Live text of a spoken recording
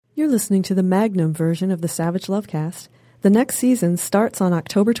You're listening to the Magnum version of the Savage Lovecast. The next season starts on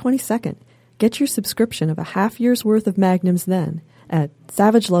October 22nd. Get your subscription of a half year's worth of Magnums then at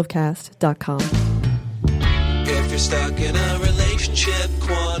savagelovecast.com. If you're stuck in a relationship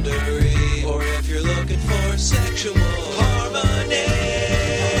quandary, or if you're looking for sexual harmony,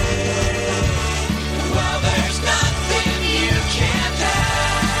 well, there's nothing you can't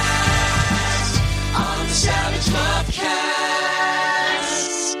ask on the Savage Lovecast.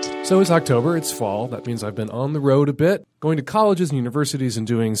 So it's October, it's fall. That means I've been on the road a bit, going to colleges and universities and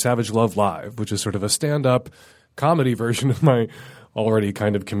doing Savage Love Live, which is sort of a stand-up comedy version of my already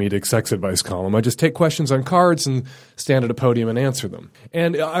kind of comedic sex advice column. I just take questions on cards and stand at a podium and answer them.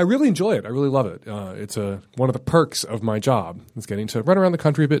 And I really enjoy it. I really love it. It's one of the perks of my job. It's getting to run around the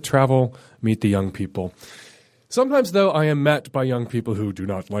country a bit, travel, meet the young people. Sometimes, though, I am met by young people who do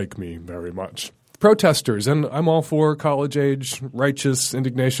not like me very much. Protesters, and I'm all for college-age, righteous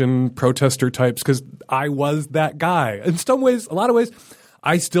indignation protester types because I was that guy. In some ways, a lot of ways,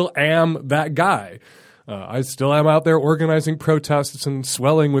 I still am that guy. I still am out there organizing protests and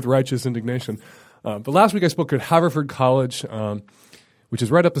swelling with righteous indignation. But last week I spoke at Haverford College, which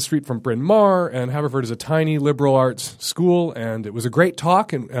is right up the street from Bryn Mawr, and Haverford is a tiny liberal arts school, and it was a great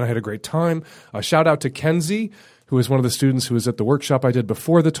talk, and I had a great time. Shout out to Kenzie, who was one of the students who was at the workshop I did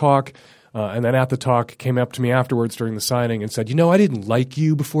before the talk, and then at the talk came up to me afterwards during the signing and said, you know, I didn't like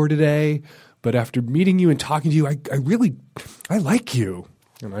you before today, but after meeting you and talking to you, I like you.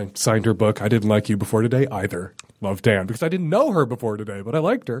 And I signed her book, I Didn't Like You Before Today Either. Love, Dan, because I didn't know her before today, but I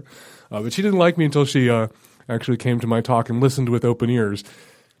liked her. But she didn't like me until she actually came to my talk and listened with open ears.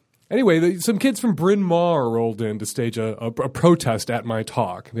 Anyway, some kids from Bryn Mawr rolled in to stage a protest at my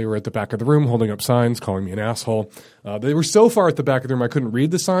talk. They were at the back of the room holding up signs, calling me an asshole. They were so far at the back of the room I couldn't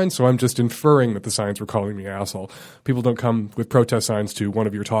read the signs, so I'm just inferring that the signs were calling me asshole. People don't come with protest signs to one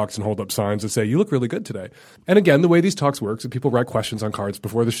of your talks and hold up signs that say, you look really good today. And again, the way these talks work is people write questions on cards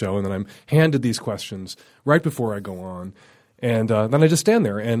before the show, and then I'm handed these questions right before I go on. And then I just stand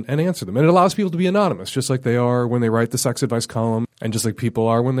there and answer them. And it allows people to be anonymous, just like they are when they write the sex advice column and just like people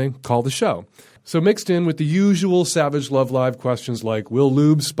are when they call the show. So mixed in with the usual Savage Love Live questions like, will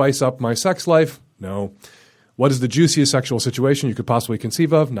lube spice up my sex life? No. What is the juiciest sexual situation you could possibly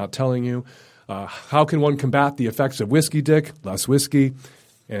conceive of? Not telling you. How can one combat the effects of whiskey dick? Less whiskey.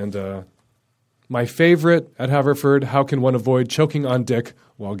 And my favorite at Haverford, how can one avoid choking on dick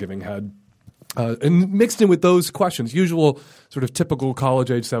while giving head? And mixed in with those questions, usual sort of typical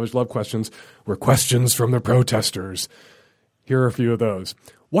college-age Savage Love questions, were questions from the protesters. Here are a few of those.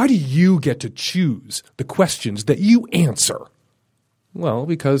 Why do you get to choose the questions that you answer? Well,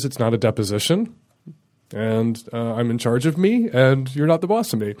 because it's not a deposition, and I'm in charge of me, and you're not the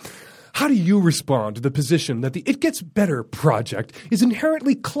boss of me. How do you respond to the position that the It Gets Better project is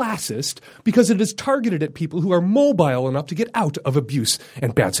inherently classist because it is targeted at people who are mobile enough to get out of abuse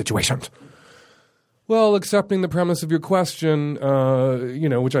and bad situations? Well, accepting the premise of your question,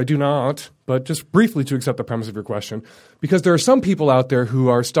 which I do not, but just briefly to accept the premise of your question, because there are some people out there who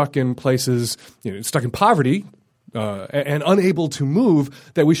are stuck in places, stuck in poverty and unable to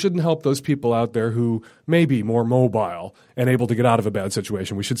move, that we shouldn't help those people out there who may be more mobile and able to get out of a bad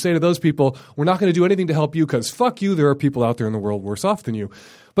situation. We should say to those people, we're not going to do anything to help you because fuck you, there are people out there in the world worse off than you.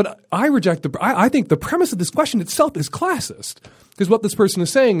 But I think the premise of this question itself is classist, because what this person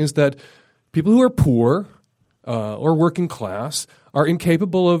is saying is that people who are poor or working class are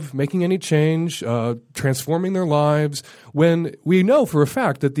incapable of making any change, transforming their lives, when we know for a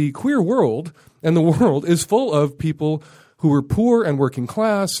fact that the queer world and the world is full of people who are poor and working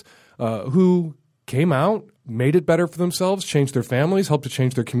class, who came out, made it better for themselves, changed their families, helped to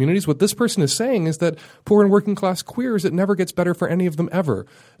change their communities. What this person is saying is that poor and working class queers, it never gets better for any of them ever,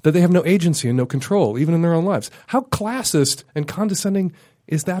 that they have no agency and no control, even in their own lives. How classist and condescending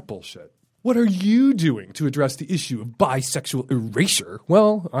is that bullshit? What are you doing to address the issue of bisexual erasure?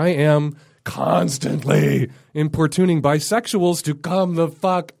 Well, I am constantly importuning bisexuals to come the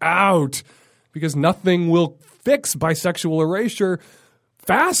fuck out, because nothing will fix bisexual erasure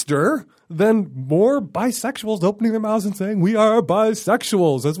faster than more bisexuals opening their mouths and saying, we are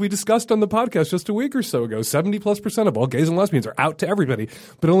bisexuals. As we discussed on the podcast just a week or so ago, 70+% of all gays and lesbians are out to everybody,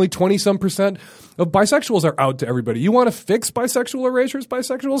 but only 20-some% of bisexuals are out to everybody. You want to fix bisexual erasures,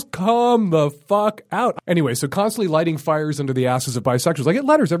 bisexuals? Come the fuck out. Anyway, so constantly lighting fires under the asses of bisexuals. I get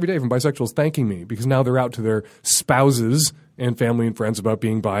letters every day from bisexuals thanking me because now they're out to their spouses and family and friends about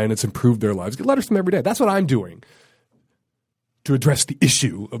being bi, and it's improved their lives. I get letters from them every day. That's what I'm doing to address the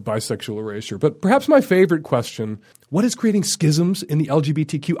issue of bisexual erasure. But perhaps my favorite question, what is creating schisms in the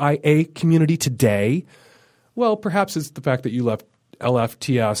LGBTQIA community today? Well, perhaps it's the fact that you left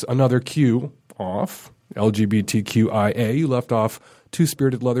LFTS, another Q off, LGBTQIA. You left off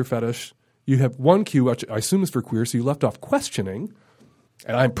two-spirited leather fetish. You have one Q, which I assume is for queer, so you left off questioning.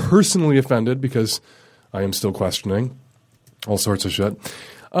 And I'm personally offended because I am still questioning all sorts of shit.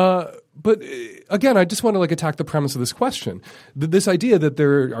 But again, I just want to attack the premise of this question. This idea that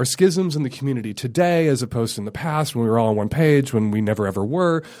there are schisms in the community today as opposed to in the past when we were all on one page, when we never ever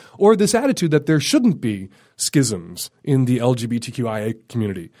were, or this attitude that there shouldn't be schisms in the LGBTQIA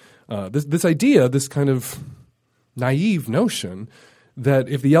community. This idea, this kind of naive notion that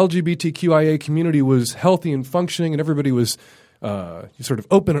if the LGBTQIA community was healthy and functioning and everybody was sort of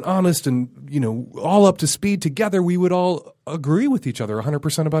open and honest and, all up to speed together, we would all agree with each other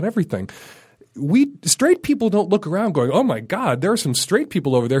 100% about everything. Straight people don't look around going, oh my God, there are some straight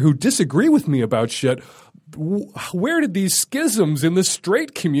people over there who disagree with me about shit. Where did these schisms in the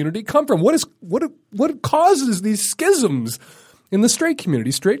straight community come from? What causes these schisms in the straight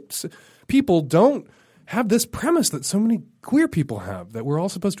community? Straight people don't have this premise that so many queer people have, that we're all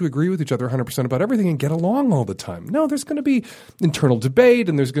supposed to agree with each other 100% about everything and get along all the time. No, there's going to be internal debate,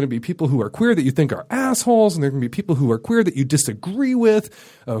 and there's going to be people who are queer that you think are assholes, and there are going to be people who are queer that you disagree with,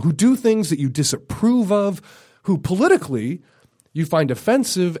 who do things that you disapprove of, who politically you find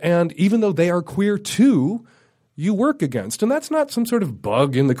offensive, and even though they are queer too, you work against. And that's not some sort of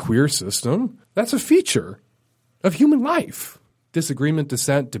bug in the queer system. That's a feature of human life. Disagreement,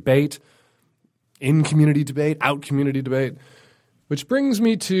 dissent, debate, in-community debate, out-community debate. Which brings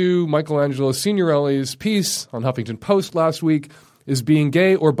me to Michelangelo Signorelli's piece on Huffington Post last week, Is Being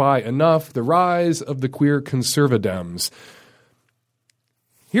Gay or Bi Enough? The Rise of the Queer Conservadems.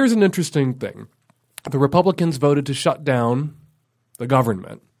 Here's an interesting thing. The Republicans voted to shut down the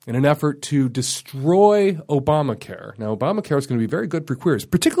government in an effort to destroy Obamacare. Now, Obamacare is going to be very good for queers,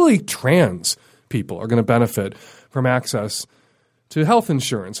 particularly trans people are going to benefit from access to health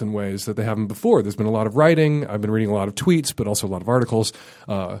insurance in ways that they haven't before. There's been a lot of writing. I've been reading a lot of tweets, but also a lot of articles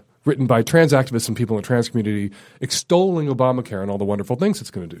written by trans activists and people in the trans community extolling Obamacare and all the wonderful things it's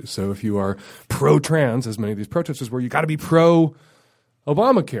going to do. So if you are pro-trans, as many of these protesters were, you got to be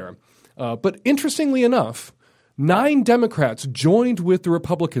pro-Obamacare. But interestingly enough, 9 Democrats joined with the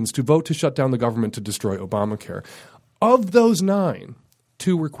Republicans to vote to shut down the government to destroy Obamacare. Of those 9,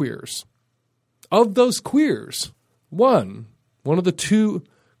 2 were queers. Of those queers, one of the 2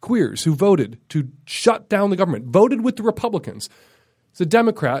 queers who voted to shut down the government, voted with the Republicans. It's a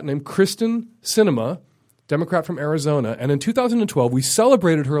Democrat named Kristen Sinema, Democrat from Arizona. And in 2012, we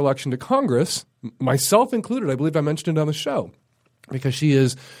celebrated her election to Congress, myself included. I believe I mentioned it on the show, because she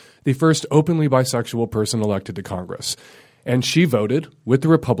is the first openly bisexual person elected to Congress. And she voted with the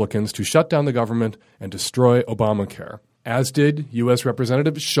Republicans to shut down the government and destroy Obamacare, as did U.S.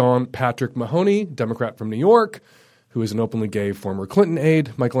 Representative Sean Patrick Mahoney, Democrat from New York, who is an openly gay former Clinton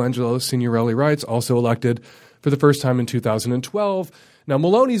aide. Michelangelo Signorelli writes, also elected for the first time in 2012. Now,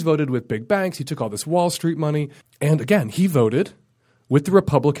 Maloney's voted with big banks. He took all this Wall Street money. And again, he voted with the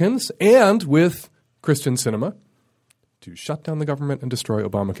Republicans and with Kristen Sinema to shut down the government and destroy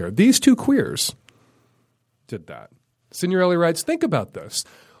Obamacare. These 2 queers did that. Signorelli writes, think about this.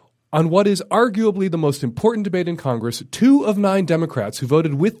 On what is arguably the most important debate in Congress, 2 of 9 Democrats who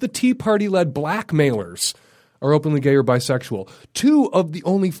voted with the Tea Party-led blackmailers are openly gay or bisexual. 2 of the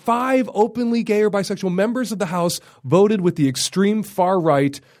only 5 openly gay or bisexual members of the House voted with the extreme far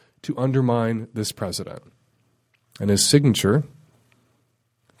right to undermine this president. And his signature,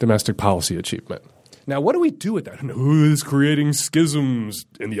 domestic policy achievement. Now, what do we do with that? Who is creating schisms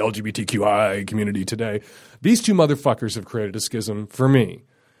in the LGBTQI community today? These 2 motherfuckers have created a schism for me.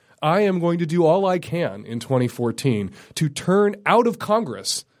 I am going to do all I can in 2014 to turn out of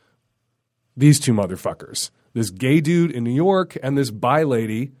Congress these 2 motherfuckers. This gay dude in New York and this bi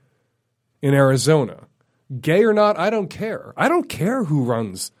lady in Arizona. Gay or not, I don't care. I don't care who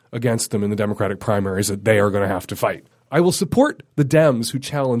runs against them in the Democratic primaries that they are going to have to fight. I will support the Dems who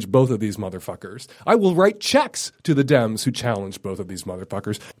challenge both of these motherfuckers. I will write checks to the Dems who challenge both of these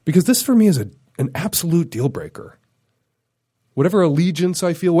motherfuckers, because this for me is an absolute deal breaker. Whatever allegiance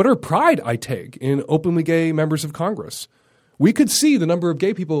I feel, whatever pride I take in openly gay members of Congress, we could see the number of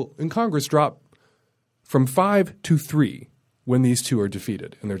gay people in Congress drop from 5 to 3 when these 2 are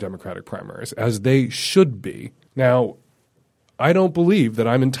defeated in their Democratic primaries, as they should be. Now, I don't believe that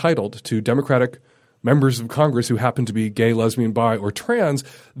I'm entitled to Democratic members of Congress who happen to be gay, lesbian, bi, or trans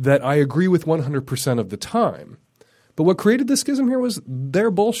that I agree with 100% of the time. But what created this schism here was their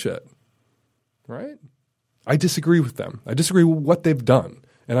bullshit, right? I disagree with them. I disagree with what they've done.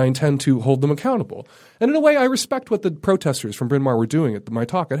 and I intend to hold them accountable. And in a way, I respect what the protesters from Bryn Mawr were doing at my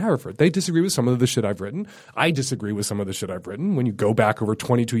talk at Hereford. They disagree with some of the shit I've written. I disagree with some of the shit I've written. When you go back over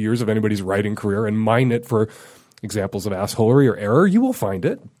 22 years of anybody's writing career and mine it for examples of assholery or error, you will find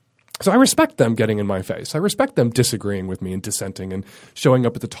it. So I respect them getting in my face. I respect them disagreeing with me and dissenting and showing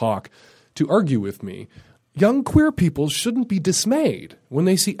up at the talk to argue with me. Young queer people shouldn't be dismayed when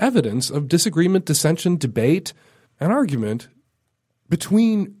they see evidence of disagreement, dissension, debate, and argument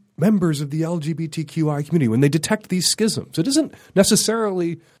between members of the LGBTQI community when they detect these schisms. It isn't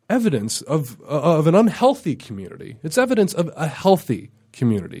necessarily evidence of an unhealthy community. It's evidence of a healthy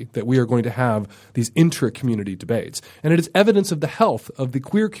community that we are going to have these intra-community debates. And it is evidence of the health of the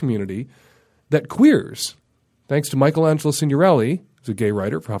queer community that queers, thanks to Michelangelo Signorelli, who's a gay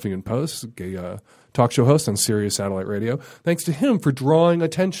writer for Huffington Post, a gay talk show host on Sirius Satellite Radio, thanks to him for drawing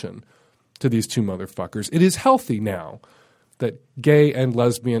attention to these two motherfuckers. It is healthy now that gay and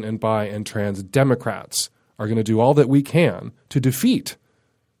lesbian and bi and trans Democrats are going to do all that we can to defeat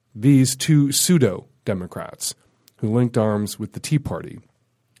these two pseudo-Democrats who linked arms with the Tea Party.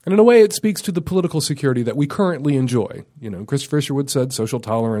 And in a way, it speaks to the political security that we currently enjoy. You know, Christopher Isherwood said social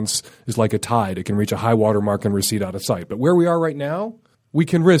tolerance is like a tide. It can reach a high water mark and recede out of sight. But where we are right now, we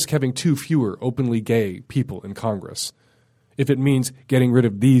can risk having too fewer openly gay people in Congress if it means getting rid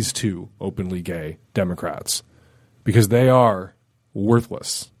of these two openly gay Democrats, because they are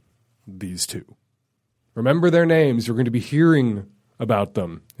worthless, these two. Remember their names. You're going to be hearing about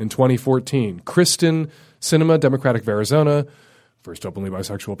them in 2014. Kristen Sinema, Democratic of Arizona, first openly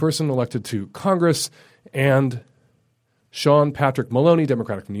bisexual person elected to Congress, and Sean Patrick Maloney,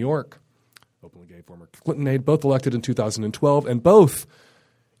 Democratic of New York, openly gay former Clinton aide, both elected in 2012, and both,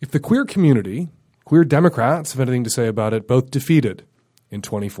 if the queer community, queer Democrats have anything to say about it, both defeated in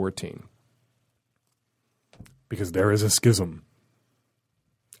 2014. Because there is a schism,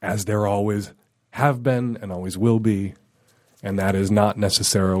 as there always have been and always will be, and that is not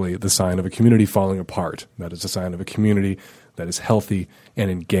necessarily the sign of a community falling apart. That is a sign of a community that is healthy and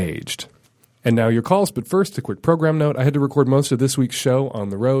engaged. And now your calls, but first a quick program note. I had to record most of this week's show on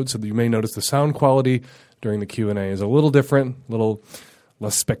the road, so that you may notice the sound quality during the Q&A is a little different, a little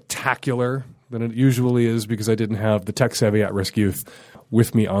less spectacular than it usually is, because I didn't have the tech-savvy at-risk youth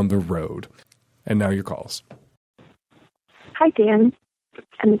with me on the road. And now your calls. Hi, Dan.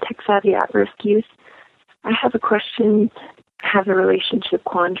 I'm the tech-savvy at-risk youth. I have a question. I have a relationship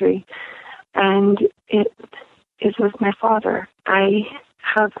quandary, and it is with my father. I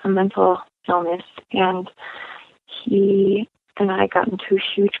have a mental illness, and he and I got into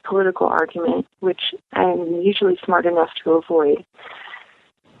a huge political argument, which I'm usually smart enough to avoid.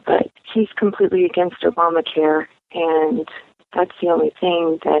 But he's completely against Obamacare, and that's the only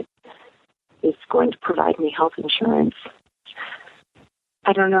thing that is going to provide me health insurance.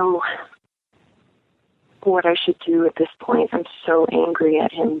 I don't know what I should do at this point. I'm so angry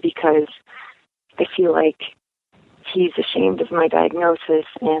at him because I feel like he's ashamed of my diagnosis,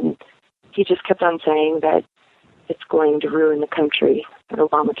 and he just kept on saying that it's going to ruin the country, that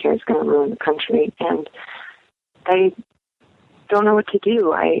Obamacare is going to ruin the country, and I don't know what to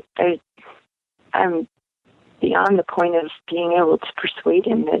do. I'm beyond the point of being able to persuade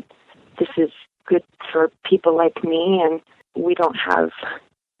him that this is good for people like me, and we don't have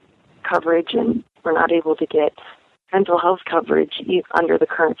coverage, and we're not able to get mental health coverage under the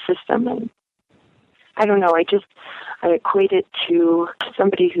current system. And I don't know, I equate it to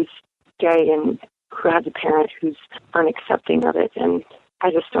somebody who's gay and who has a parent who's unaccepting of it, and I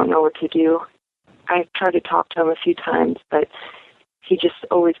just don't know what to do. I've tried to talk to him a few times, but he just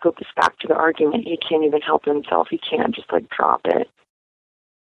always goes back to the argument. He can't even help himself. He can't just, drop it.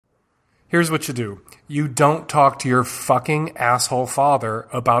 Here's what you do. You don't talk to your fucking asshole father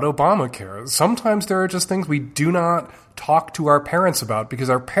about Obamacare. Sometimes there are just things we do not talk to our parents about because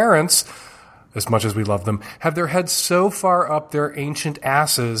our parents, as much as we love them, have their heads so far up their ancient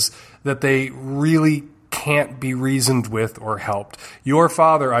asses that they really can't be reasoned with or helped. Your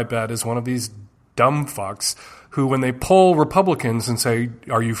father, I bet, is one of these dumb fucks who, when they poll Republicans and say,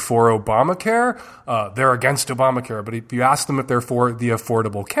 are you for Obamacare? They're against Obamacare. But if you ask them if they're for the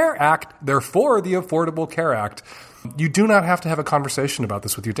Affordable Care Act, they're for the Affordable Care Act. You do not have to have a conversation about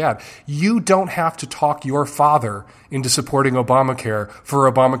this with your dad. You don't have to talk your father into supporting Obamacare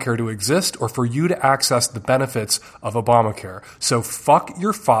for Obamacare to exist or for you to access the benefits of Obamacare. So fuck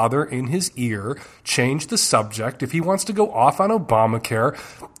your father in his ear, change the subject. If he wants to go off on Obamacare,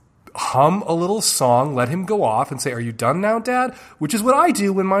 hum a little song, let him go off and say, are you done now, Dad? Which is what I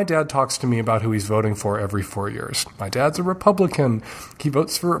do when my dad talks to me about who he's voting for every 4 years. My dad's a Republican. He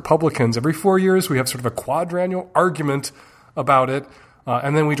votes for Republicans. Every 4 years, we have sort of a quadrennial argument about it.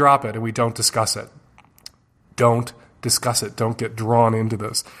 And then we drop it and we don't discuss it. Don't discuss it. Don't get drawn into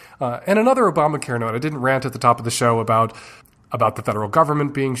this. And another Obamacare note. I didn't rant at the top of the show about the federal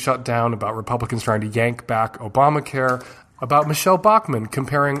government being shut down, about Republicans trying to yank back Obamacare, about Michelle Bachmann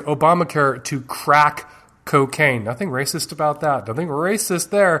comparing Obamacare to crack cocaine. Nothing racist about that. Nothing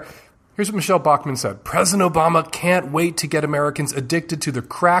racist there. Here's what Michelle Bachmann said. President Obama can't wait to get Americans addicted to the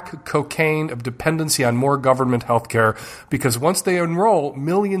crack cocaine of dependency on more government health care, because once they enroll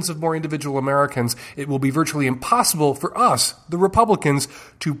millions of more individual Americans, it will be virtually impossible for us, the Republicans,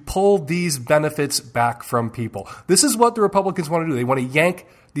 to pull these benefits back from people. This is what the Republicans want to do. They want to yank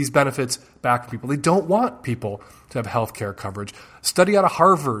these benefits back from people. They don't want people to have health care coverage. A study out of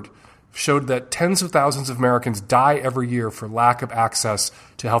Harvard showed that tens of thousands of Americans die every year for lack of access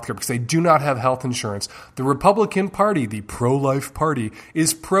to health care because they do not have health insurance. The Republican Party, the pro-life party,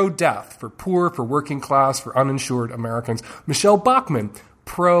 is pro-death for poor, for working class, for uninsured Americans. Michelle Bachmann,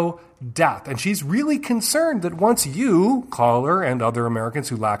 pro-death. And she's really concerned that once you, caller, and other Americans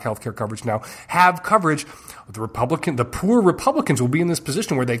who lack health care coverage now have coverage, the poor Republicans will be in this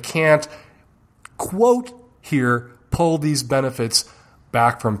position where they can't, quote here, pull these benefits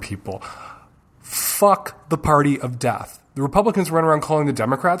back from people. Fuck the party of death. The Republicans run around calling the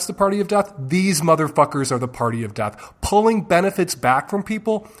Democrats the party of death. These motherfuckers are the party of death. Pulling benefits back from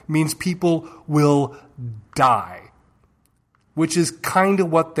people means people will die, which is kind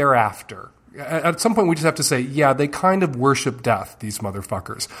of what they're after. At some point, we just have to say, yeah, they kind of worship death, these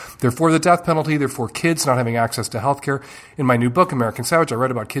motherfuckers. They're for the death penalty. They're for kids not having access to health care. In my new book, American Savage, I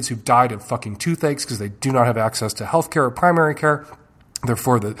read about kids who've died of fucking toothaches because they do not have access to health care or primary care. They're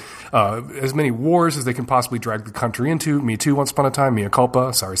for as many wars as they can possibly drag the country into. Me too, once upon a time. Mea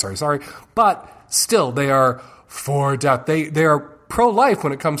culpa. Sorry. But still, they are for death. They are pro-life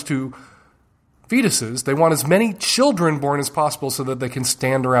when it comes to fetuses. They want as many children born as possible so that they can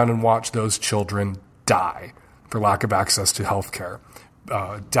stand around and watch those children die for lack of access to health care.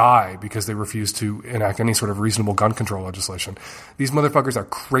 Die because they refuse to enact any sort of reasonable gun control legislation. These motherfuckers are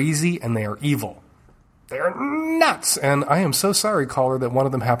crazy and they are evil. They're nuts. And I am so sorry, caller, that one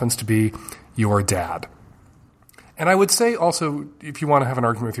of them happens to be your dad. And I would say also, if you want to have an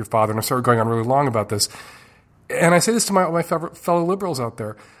argument with your father, and I've started going on really long about this, and I say this to my fellow liberals out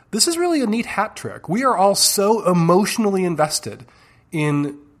there, this is really a neat hat trick. We are all so emotionally invested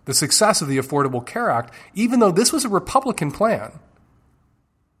in the success of the Affordable Care Act, even though this was a Republican plan.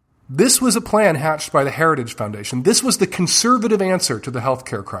 This was a plan hatched by the Heritage Foundation. This was the conservative answer to the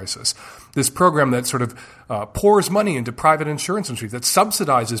healthcare crisis. This program that sort of pours money into private insurance industries, that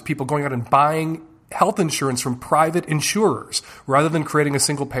subsidizes people going out and buying health insurance from private insurers, rather than creating a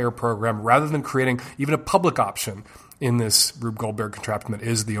single-payer program, rather than creating even a public option in this Rube Goldberg contraption that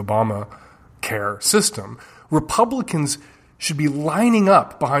is the Obamacare system. Republicans should be lining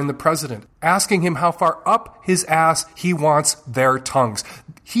up behind the president, asking him how far up his ass he wants their tongues.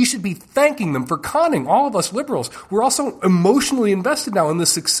 He should be thanking them for conning all of us liberals. We're also emotionally invested now in the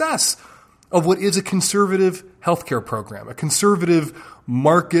success of what is a conservative healthcare program, a conservative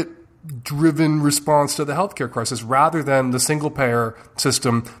market-driven response to the healthcare crisis, rather than the single-payer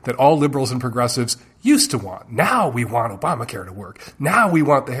system that all liberals and progressives used to want. Now we want Obamacare to work. Now we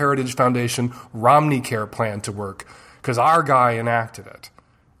want the Heritage Foundation Romney Care plan to work, because our guy enacted it.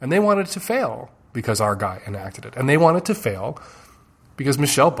 And they wanted it to fail because our guy enacted it. And they want it to fail because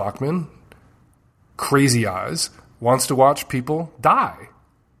Michelle Bachmann, crazy eyes, wants to watch people die.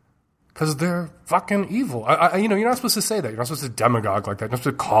 Because they're fucking evil. You're not supposed to say that. You're not supposed to demagogue like that. You're not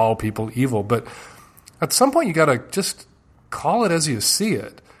supposed to call people evil. But at some point, you got to just call it as you see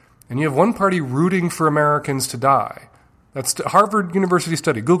it. And you have one party rooting for Americans to die. That's a Harvard University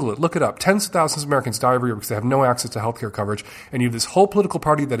study. Google it. Look it up. Tens of thousands of Americans die every year because they have no access to health care coverage. And you have this whole political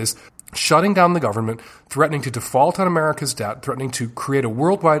party that is shutting down the government, threatening to default on America's debt, threatening to create a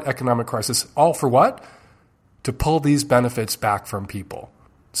worldwide economic crisis. All for what? To pull these benefits back from people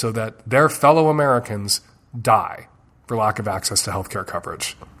so that their fellow Americans die for lack of access to health care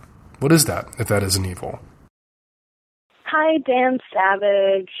coverage. What is that, if that isn't evil? Hi, Dan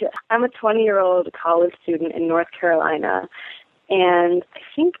Savage. I'm a 20-year-old college student in North Carolina, and I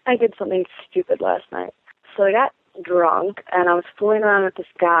think I did something stupid last night. So I got drunk, and I was fooling around with this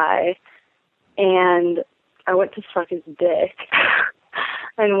guy, and I went to suck his dick.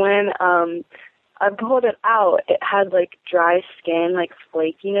 And when I pulled it out, it had, dry skin,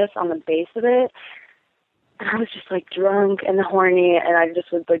 flakiness on the base of it. And I was just, drunk and horny, and I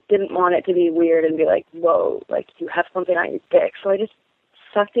just was, didn't want it to be weird and be whoa, you have something on your dick. So I just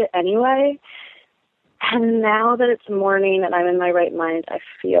sucked it anyway. And now that it's morning and I'm in my right mind, I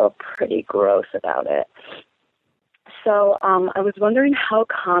feel pretty gross about it. So I was wondering how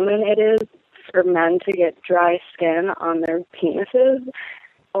common it is for men to get dry skin on their penises,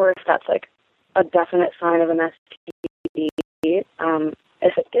 or if that's like a definite sign of an STD.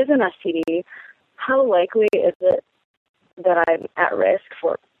 If it is an STD, how likely is it that I'm at risk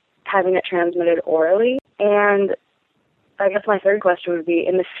for having it transmitted orally? And I guess my third question would be,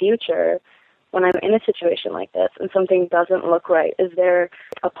 in the future, when I'm in a situation like this and something doesn't look right, is there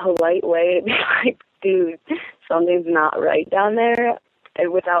a polite way to be like, dude, something's not right down there,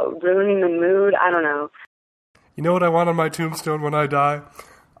 without ruining the mood? I don't know. You know what I want on my tombstone when I die?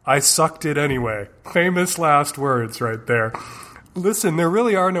 I sucked it anyway. Famous last words right there. Listen, there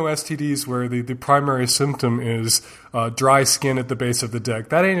really are no STDs where the primary symptom is dry skin at the base of the dick.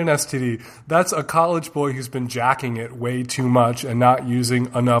 That ain't an STD. That's a college boy who's been jacking it way too much and not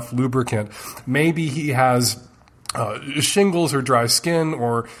using enough lubricant. Maybe he has shingles or dry skin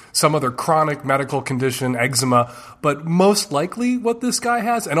or some other chronic medical condition, eczema, but most likely what this guy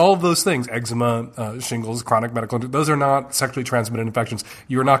has, and all of those things, eczema, shingles, chronic medical, those are not sexually transmitted infections.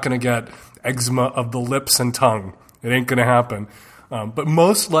 You're not going to get eczema of the lips and tongue. It ain't going to happen. But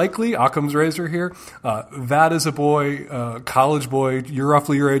most likely, Occam's razor here, that is a boy, college boy, you're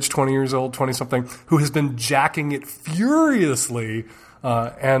roughly your age, 20 years old, 20-something, who has been jacking it furiously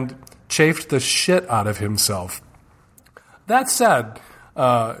and chafed the shit out of himself. That said,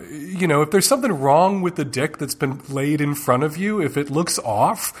 if there's something wrong with the dick that's been laid in front of you, if it looks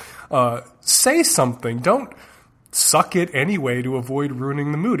off, say something. Don't suck it anyway to avoid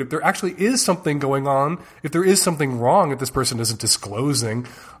ruining the mood. If there actually is something going on, if there is something wrong that this person isn't disclosing,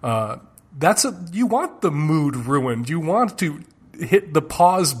 you want the mood ruined. You want to hit the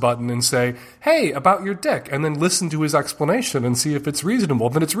pause button and say, hey, about your dick, and then listen to his explanation and see if it's reasonable.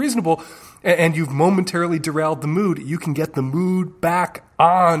 If it's reasonable and you've momentarily derailed the mood, you can get the mood back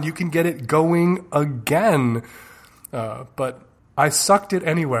on. You can get it going again. But I sucked it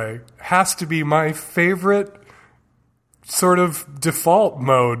anyway. Has to be my favorite sort of default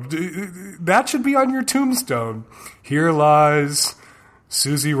mode. That should be on your tombstone. Here lies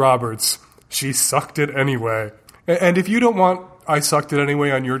Susie Roberts. She sucked it anyway. And if you don't want I sucked it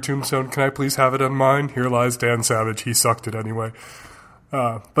anyway on your tombstone, can I please have it on mine? Here lies Dan Savage. He sucked it anyway.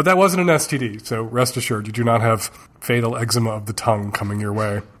 But that wasn't an STD, so rest assured you do not have fatal eczema of the tongue coming your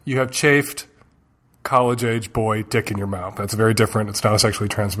way. You have chafed, college-age boy dick in your mouth. That's very different. It's not a sexually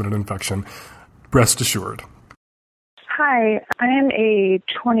transmitted infection. Rest assured. Hi, I am a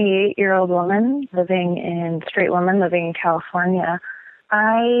 28-year-old straight woman living in California.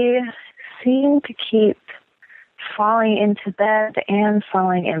 I seem to keep falling into bed and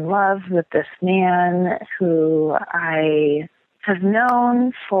falling in love with this man who I have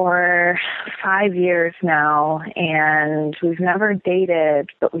known for 5 years now, and we've never dated,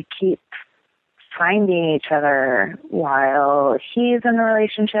 but we keep finding each other while he's in a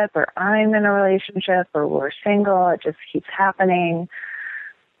relationship or I'm in a relationship or we're single. It just keeps happening.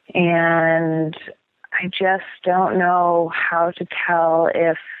 And I just don't know how to tell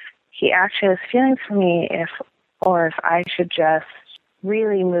if he actually has feelings for me, or if I should just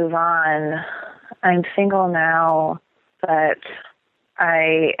really move on. I'm single now, but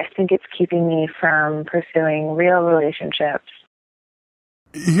I think it's keeping me from pursuing real relationships.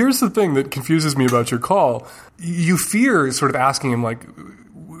 Here's the thing that confuses me about your call. You fear sort of asking him, like,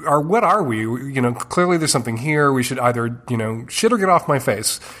 what are we? Clearly there's something here. We should either, shit or get off my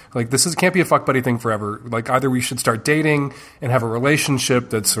face. Like, this can't be a fuck buddy thing forever. Like, either we should start dating and have a relationship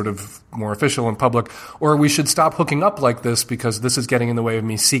that's sort of more official and public, or we should stop hooking up like this because this is getting in the way of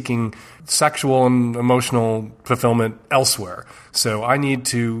me seeking sexual and emotional fulfillment elsewhere. So I need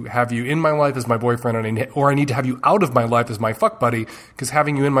to have you in my life as my boyfriend, or I need to have you out of my life as my fuck buddy, because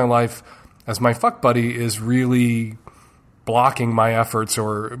having you in my life as my fuck buddy is really blocking my efforts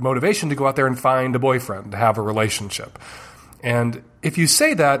or motivation to go out there and find a boyfriend, to have a relationship. And if you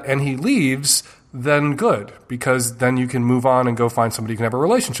say that and he leaves, then good, because then you can move on and go find somebody you can have a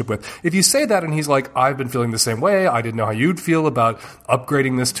relationship with. If you say that and he's like, I've been feeling the same way, I didn't know how you'd feel about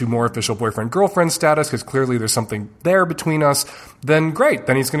upgrading this to more official boyfriend-girlfriend status because clearly there's something there between us, then great,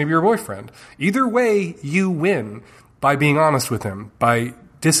 then he's going to be your boyfriend. Either way, you win by being honest with him, by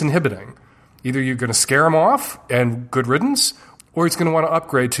disinhibiting. Either you're going to scare him off and good riddance, or he's going to want to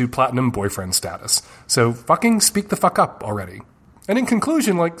upgrade to platinum boyfriend status. So fucking speak the fuck up already. And in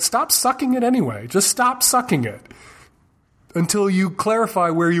conclusion, stop sucking it anyway. Just stop sucking it until you clarify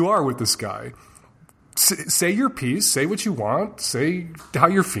where you are with this guy. Say your piece, say what you want, say how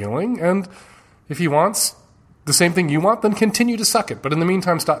you're feeling, and if he wants the same thing you want, then continue to suck it. But in the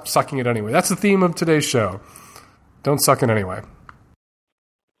meantime, stop sucking it anyway. That's the theme of today's show. Don't suck it anyway.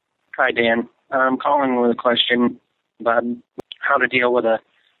 Hi, Dan. I'm calling with a question. about how to deal with a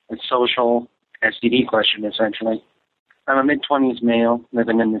social STD question, essentially. I'm a mid-20s male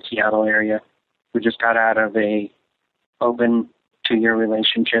living in the Seattle area who just got out of a open 2-year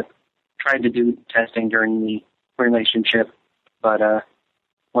relationship. Tried to do testing during the relationship, but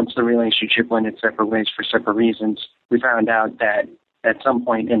once the relationship went its separate ways for separate reasons, we found out that at some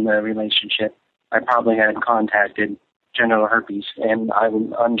point in the relationship, I probably had contacted genital herpes, and I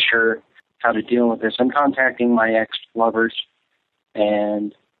was unsure how to deal with this. I'm contacting my ex-lovers,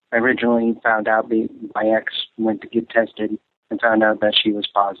 and I originally found out my ex went to get tested and found out that she was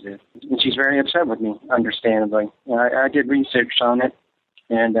positive. And she's very upset with me, understandably. I did research on it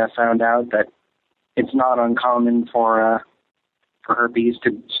and found out that it's not uncommon for herpes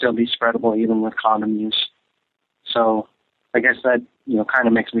to still be spreadable even with condom use. So I guess that, kind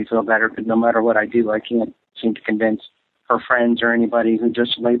of makes me feel better, because no matter what I do, I can't seem to convince her friends or anybody who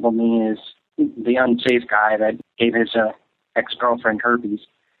just labeled me as the unsafe guy that gave his ex-girlfriend herpes.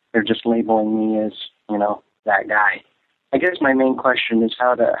 They're just labeling me as, that guy. I guess my main question is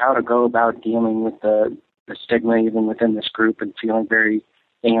how to go about dealing with the stigma even within this group and feeling very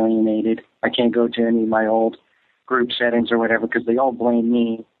alienated. I can't go to any of my old group settings or whatever because they all blame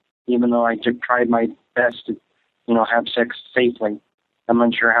me, even though I just tried my best to, have sex safely. I'm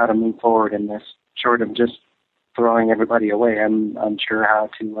unsure how to move forward in this. Short of just throwing everybody away, I'm unsure how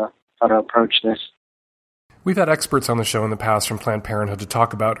to approach this. We've had experts on the show in the past from Planned Parenthood to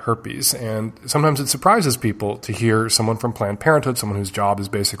talk about herpes, and sometimes it surprises people to hear someone from Planned Parenthood, someone whose job is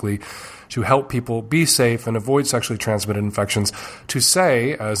basically to help people be safe and avoid sexually transmitted infections, to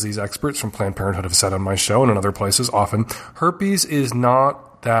say, as these experts from Planned Parenthood have said on my show and in other places often, herpes is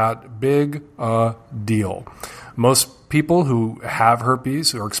not that big a deal. Most people who have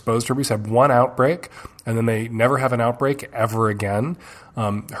herpes, who are exposed to herpes, have one outbreak, and then they never have an outbreak ever again.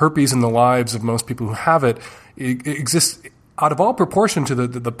 Herpes in the lives of most people who have it exists out of all proportion to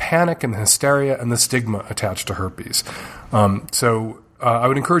the panic and the hysteria and the stigma attached to herpes. So I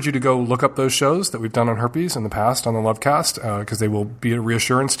would encourage you to go look up those shows that we've done on herpes in the past on the Lovecast, because they will be a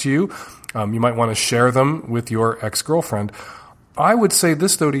reassurance to you. You might want to share them with your ex-girlfriend. I would say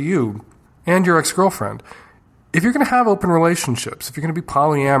this, though, to you and your ex-girlfriend. If you're going to have open relationships, if you're going to be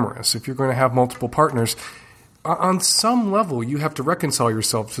polyamorous, if you're going to have multiple partners, on some level you have to reconcile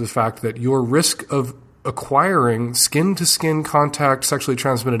yourself to the fact that your risk of acquiring skin-to-skin contact sexually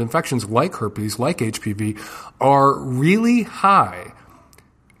transmitted infections like herpes, like HPV, are really high.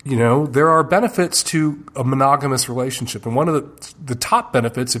 There are benefits to a monogamous relationship. And one of the top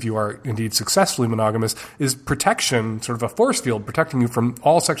benefits, if you are indeed successfully monogamous, is protection, sort of a force field protecting you from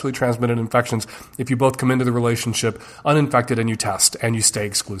all sexually transmitted infections if you both come into the relationship uninfected and you test and you stay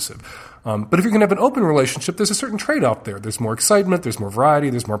exclusive. But if you're going to have an open relationship, there's a certain trade-off there. There's more excitement, there's more variety,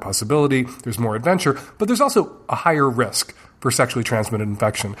 there's more possibility, there's more adventure, but there's also a higher risk for sexually transmitted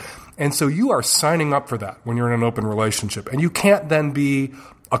infection. And so you are signing up for that when you're in an open relationship. And you can't then be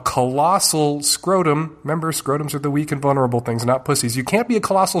a colossal scrotum. Remember, scrotums are the weak and vulnerable things, not pussies. You can't be a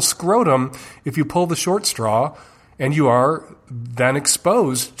colossal scrotum if you pull the short straw and you are then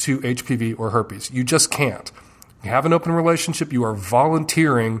exposed to HPV or herpes. You just can't. You have an open relationship, you are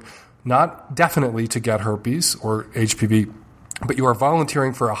volunteering, not definitely to get herpes or HPV, but you are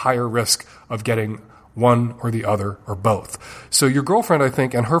volunteering for a higher risk of getting one or the other or both. So your girlfriend, I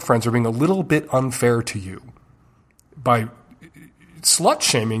think, and her friends are being a little bit unfair to you by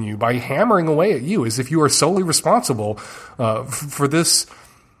slut-shaming you, by hammering away at you as if you are solely responsible for this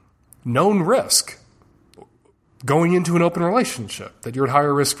known risk going into an open relationship, that you're at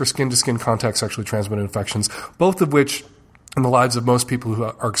higher risk for skin-to-skin contact sexually transmitted infections, both of which in the lives of most people who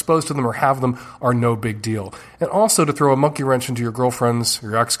are exposed to them or have them are no big deal. And also to throw a monkey wrench into your girlfriend's,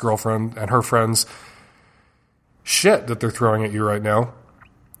 your ex-girlfriend and her friends' shit that they're throwing at you right now,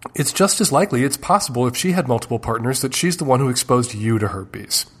 it's just as likely, it's possible, if she had multiple partners, that she's the one who exposed you to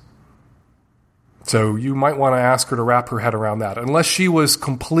herpes. So you might want to ask her to wrap her head around that. Unless she was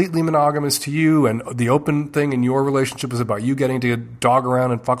completely monogamous to you and the open thing in your relationship was about you getting to dog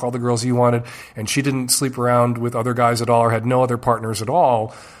around and fuck all the girls you wanted, and she didn't sleep around with other guys at all or had no other partners at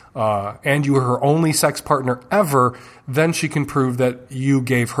all, and you were her only sex partner ever, then she can prove that you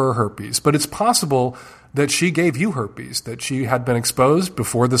gave her herpes. But it's possible that she gave you herpes, that she had been exposed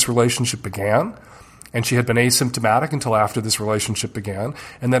before this relationship began, and she had been asymptomatic until after this relationship began,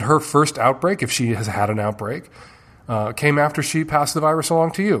 and that her first outbreak, if she has had an outbreak, came after she passed the virus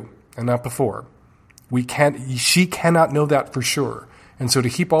along to you, and not before. She cannot know that for sure. And so to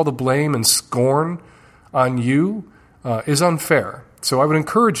heap all the blame and scorn on you is unfair. So I would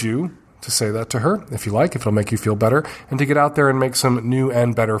encourage you to say that to her, if you like, if it'll make you feel better, and to get out there and make some new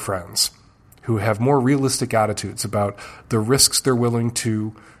and better friends. who have more realistic attitudes about the risks they're willing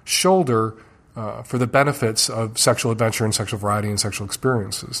to shoulder for the benefits of sexual adventure and sexual variety and sexual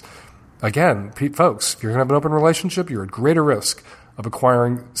experiences. Again, folks, if you're going to have an open relationship, you're at greater risk of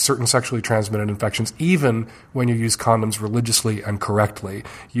acquiring certain sexually transmitted infections, even when you use condoms religiously and correctly.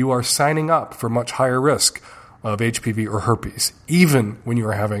 You are signing up for much higher risk of HPV or herpes, even when you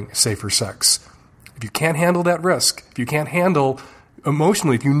are having safer sex. If you can't handle that risk, if you can't handle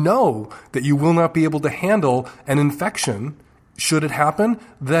emotionally, if you know that you will not be able to handle an infection, should it happen,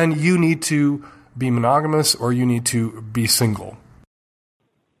 then you need to be monogamous or you need to be single.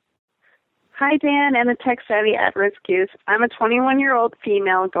 Hi, Dan and the tech-savvy at-risk youth. I'm a 21-year-old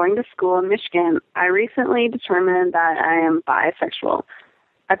female going to school in Michigan. I recently determined that I am bisexual.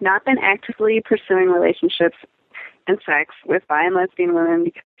 I've not been actively pursuing relationships and sex with bi and lesbian women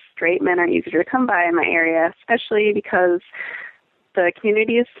because straight men are easier to come by in my area, especially because the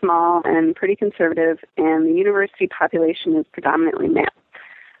community is small and pretty conservative, and the university population is predominantly male.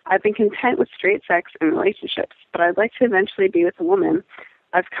 I've been content with straight sex and relationships, but I'd like to eventually be with a woman.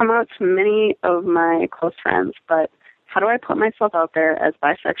 I've come out to many of my close friends, but how do I put myself out there as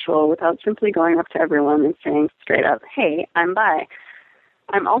bisexual without simply going up to everyone and saying straight up, hey, I'm bi?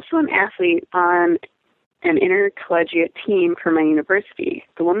 I'm also an athlete on an intercollegiate team for my university.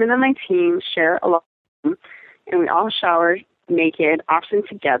 The women on my team share a lot, and we all shower naked, often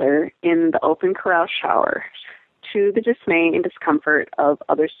together, in the open corral shower, to the dismay and discomfort of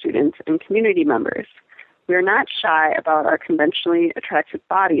other students and community members. We are not shy about our conventionally attractive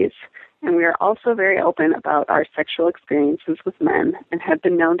bodies, and we are also very open about our sexual experiences with men and have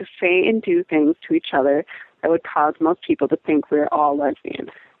been known to say and do things to each other that would cause most people to think we are all lesbian.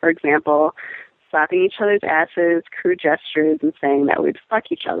 For example, slapping each other's asses, crude gestures, and saying that we'd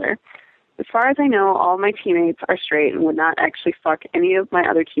fuck each other. As far as I know, all my teammates are straight and would not actually fuck any of my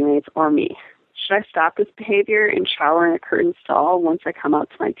other teammates or me. Should I stop this behavior and shower in a curtained stall once I come out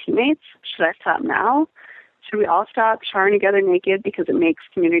to my teammates? Should I stop now? Should we all stop showering together naked because it makes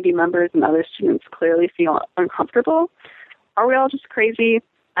community members and other students clearly feel uncomfortable? Are we all just crazy?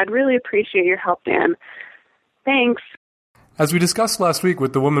 I'd really appreciate your help, Dan. Thanks. As we discussed last week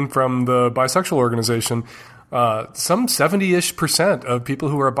with the woman from the bisexual organization, some 70-ish% of people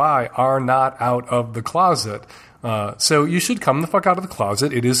who are bi are not out of the closet. So you should come the fuck out of the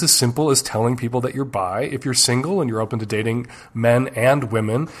closet. It is as simple as telling people that you're bi. If you're single and you're open to dating men and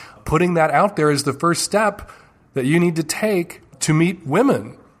women, putting that out there is the first step that you need to take to meet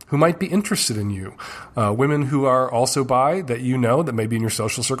women who might be interested in you. Women who are also bi that you know that may be in your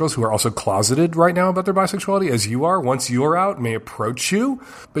social circles who are also closeted right now about their bisexuality as you are. Once you're out, may approach you,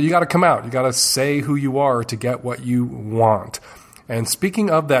 but you got to come out. You got to say who you are to get what you want. And speaking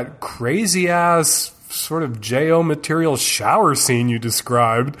of that crazy-ass sort of J.O. material shower scene you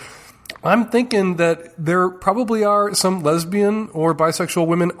described, I'm thinking that there probably are some lesbian or bisexual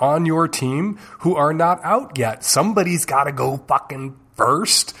women on your team who are not out yet. Somebody's got to go fucking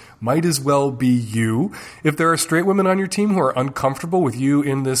first. Might as well be you. If there are straight women on your team who are uncomfortable with you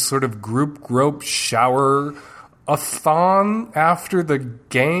in this sort of group grope shower-a-thon after the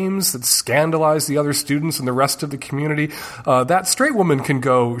games that scandalize the other students and the rest of the community, that straight woman can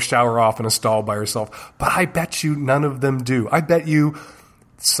go shower off in a stall by herself. But I bet you none of them do. I bet you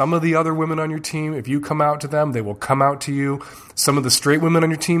some of the other women on your team, if you come out to them, they will come out to you. Some of the straight women on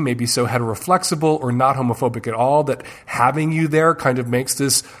your team may be so heteroflexible or not homophobic at all that having you there kind of makes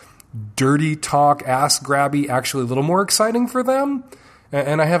this dirty talk, ass grabby actually a little more exciting for them.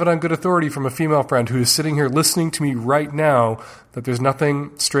 And I have it on good authority from a female friend who is sitting here listening to me right now that there's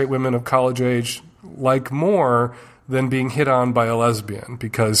nothing straight women of college age like more than being hit on by a lesbian.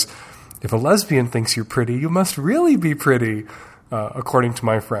 Because if a lesbian thinks you're pretty, you must really be pretty. According to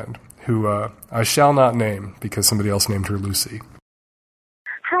my friend, who I shall not name because somebody else named her Lucy.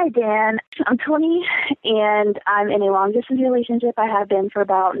 Hi, Dan. I'm 20, and I'm in a long-distance relationship. I have been for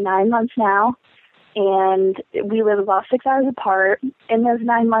about 9 months now, and we live about 6 hours apart. In those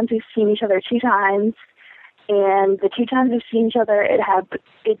 9 months, we've seen each other 2 times, and the 2 times we've seen each other,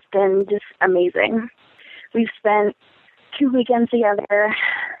 it's been just amazing. We've spent 2 weekends together,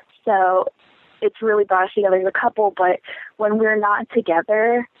 so it's really brought us together as a couple, but when we're not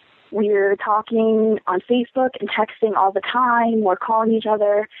together, we're talking on Facebook and texting all the time. We're calling each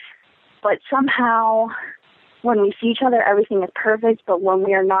other, but somehow when we see each other, everything is perfect, but when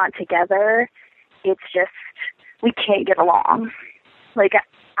we are not together, it's just, we can't get along. Like,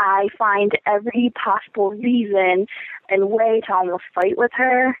 I find every possible reason and way to almost fight with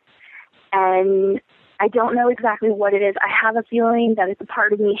her, and I don't know exactly what it is. I have a feeling that it's a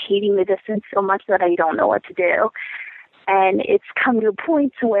part of me hating the distance so much that I don't know what to do. And it's come to a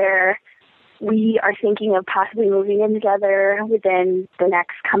point to where We are thinking of possibly moving in together within the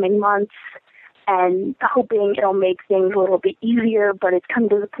next coming months and hoping it'll make things a little bit easier, but it's come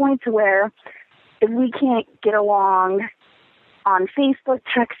to the point to where if we can't get along on Facebook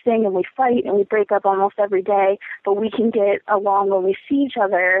texting and we fight and we break up almost every day, but we can get along when we see each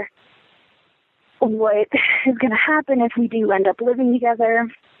other, what is going to happen if we do end up living together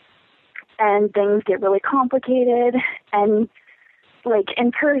and things get really complicated and like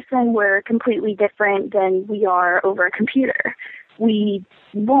in person we're completely different than we are over a computer. We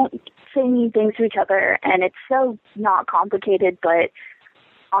won't say mean things to each other and it's so not complicated, but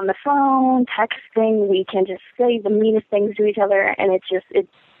on the phone, texting, we can just say the meanest things to each other and it's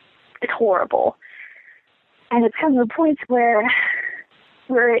horrible. And it's come to the point where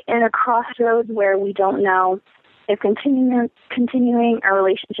we're in a crossroads where we don't know if continuing our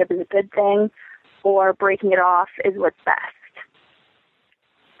relationship is a good thing or breaking it off is what's best.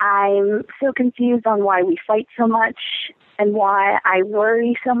 I'm so confused on why we fight so much and why I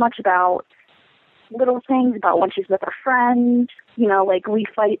worry so much about little things, about when she's with her friends. You know, like we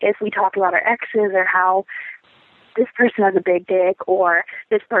fight if we talk about our exes or how this person has a big dick or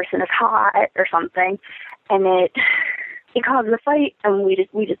this person is hot or something. And it causes a fight and we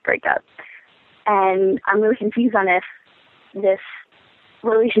just break up. And I'm really confused on if this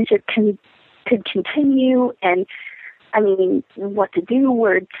relationship could continue and I mean, what to do.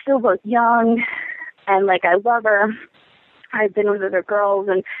 We're still both young and like I love her. I've been with other girls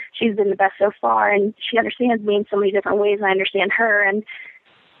and she's been the best so far and she understands me in so many different ways and I understand her, and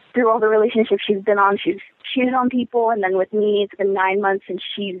through all the relationships she's been on, she's cheated on people, and then with me it's been 9 months and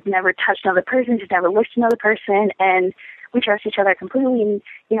she's never touched another person, she's never looked at another person, and we trust each other completely, and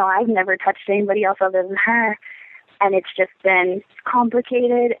you know, I've never touched anybody else other than her, and it's just been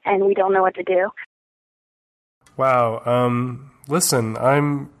complicated and we don't know what to do. Wow. Listen,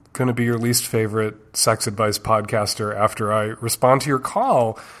 I'm going to be your least favorite sex advice podcaster after I respond to your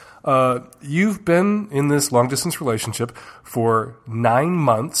call. You've been in this long-distance relationship for 9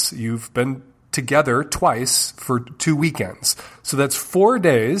 months. You've been together twice for 2 weekends. So that's 4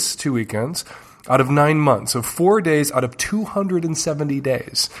 days, 2 weekends, out of 9 months. So 4 days out of 270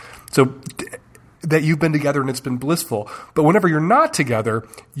 days. So that you've been together and it's been blissful. But whenever you're not together,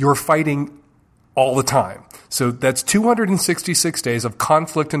 you're fighting all the time. So that's 266 days of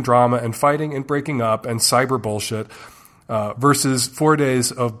conflict and drama and fighting and breaking up and cyber bullshit versus 4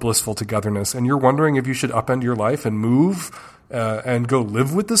 days of blissful togetherness. And you're wondering if you should upend your life and move and go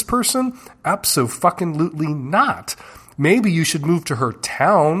live with this person? Abso-fucking-lutely not. Maybe you should move to her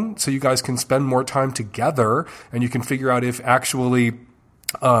town so you guys can spend more time together and you can figure out if actually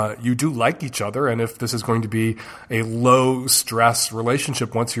you do like each other and if this is going to be a low-stress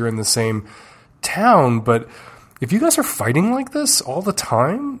relationship once you're in the same town. But if you guys are fighting like this all the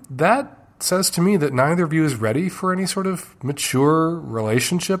time, that says to me that neither of you is ready for any sort of mature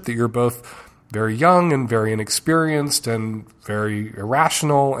relationship, that you're both very young and very inexperienced and very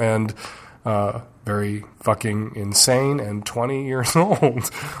irrational and very fucking insane and 20 years old.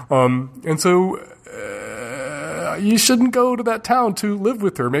 And so you shouldn't go to that town to live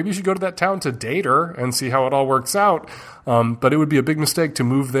with her. Maybe you should go to that town to date her and see how it all works out. But it would be a big mistake to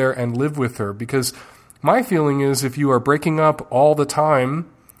move there and live with her, because my feeling is if you are breaking up all the time,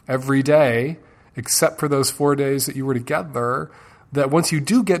 every day, except for those 4 days that you were together, that once you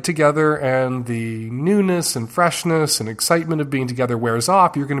do get together and the newness and freshness and excitement of being together wears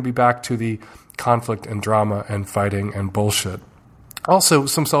off, you're going to be back to the conflict and drama and fighting and bullshit. Also,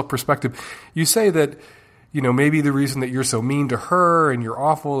 some self-perspective. You say that, you know, maybe the reason that you're so mean to her and you're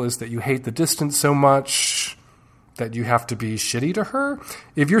awful is that you hate the distance so much that you have to be shitty to her.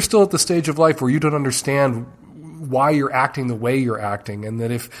 If you're still at the stage of life where you don't understand why you're acting the way you're acting, and that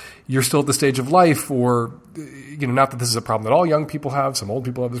if you're still at the stage of life, or, you know, not that this is a problem that all young people have, some old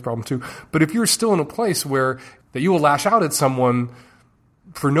people have this problem too, but if you're still in a place where that you will lash out at someone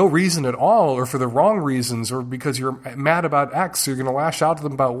for no reason at all, or for the wrong reasons, or because you're mad about X, you're going to lash out at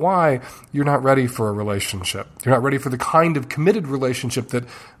them about Y, you're not ready for a relationship. You're not ready for the kind of committed relationship that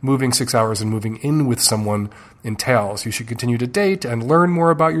moving 6 hours and moving in with someone entails. You should continue to date and learn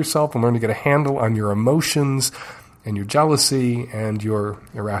more about yourself and learn to get a handle on your emotions and your jealousy and your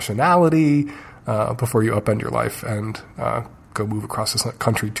irrationality before you upend your life and go move across this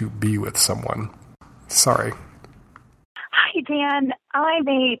country to be with someone. Sorry. Hi, Dan. I'm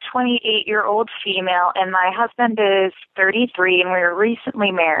a 28-year-old female, and my husband is 33, and we were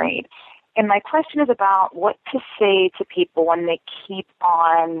recently married. And my question is about what to say to people when they keep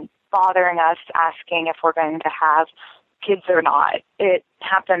on bothering us, asking if we're going to have kids or not. It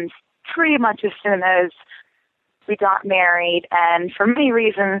happens pretty much as soon as we got married, and for many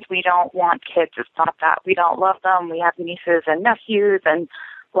reasons, we don't want kids. It's not that we don't love them. We have nieces and nephews and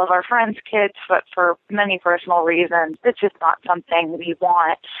love our friends' kids, but for many personal reasons, it's just not something we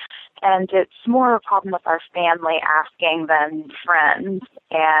want. And it's more a problem with our family asking than friends.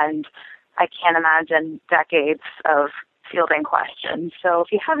 And I can't imagine decades of fielding questions. So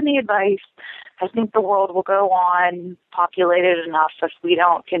if you have any advice, I think the world will go on populated enough if we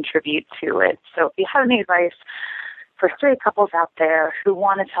don't contribute to it. So if you have any advice for straight couples out there who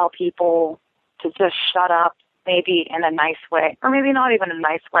want to tell people to just shut up, maybe in a nice way, or maybe not even a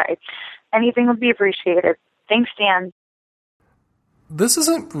nice way, anything would be appreciated. Thanks, Dan. This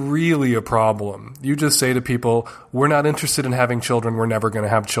isn't really a problem. You just say to people, we're not interested in having children, we're never going to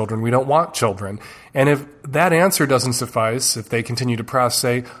have children, we don't want children. And if that answer doesn't suffice, if they continue to press,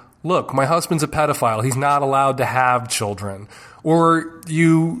 say, look, my husband's a pedophile, he's not allowed to have children. Or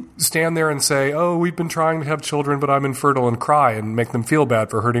you stand there and say, oh, we've been trying to have children, but I'm infertile, and cry and make them feel bad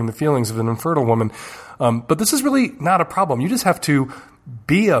for hurting the feelings of an infertile woman. But this is really not a problem. You just have to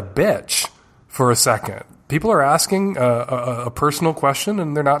be a bitch for a second. People are asking a personal question,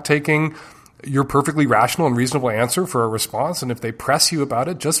 and they're not taking your perfectly rational and reasonable answer for a response. And if they press you about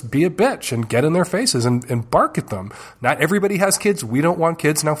it, just be a bitch and get in their faces and bark at them. Not everybody has kids. We don't want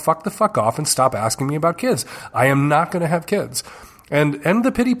kids. Now fuck the fuck off and stop asking me about kids. I am not going to have kids. And end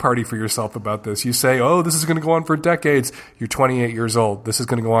the pity party for yourself about this. You say, oh, this is going to go on for decades. You're 28 years old. This is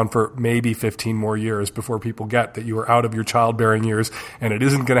going to go on for maybe 15 more years before people get that you are out of your childbearing years, and it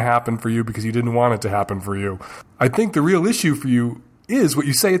isn't going to happen for you because you didn't want it to happen for you. I think the real issue for you is what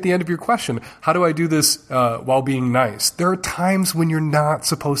you say at the end of your question. How do I do this while being nice? There are times when you're not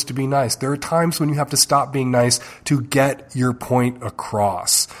supposed to be nice. There are times when you have to stop being nice to get your point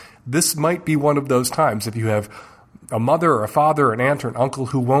across. This might be one of those times. If you have a mother or a father or an aunt or an uncle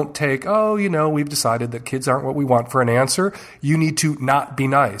who won't take, oh, we've decided that kids aren't what we want for an answer, you need to not be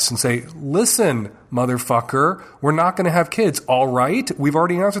nice and say, listen, motherfucker, we're not going to have kids, all right? We've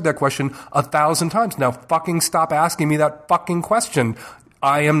already answered that question 1,000 times. Now fucking stop asking me that fucking question.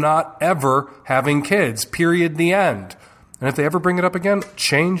 I am not ever having kids, period, the end. And if they ever bring it up again,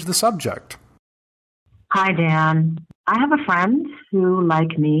 change the subject. Hi, Dan. I have a friend who,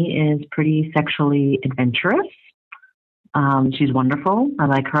 like me, is pretty sexually adventurous. She's wonderful. I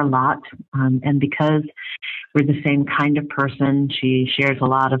like her a lot. And because we're the same kind of person, she shares a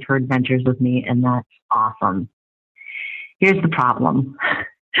lot of her adventures with me, and that's awesome. Here's the problem.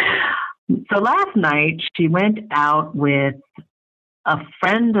 So last night, she went out with a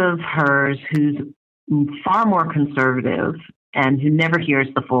friend of hers who's far more conservative and who never hears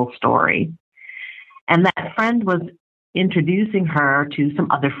the full story. And that friend was introducing her to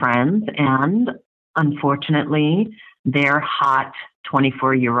some other friends, and unfortunately, their hot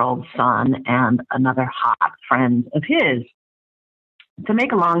 24-year-old son and another hot friend of his. To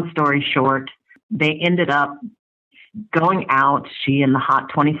make a long story short, they ended up going out, she and the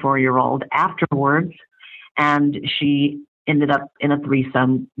hot 24-year-old, afterwards, and she ended up in a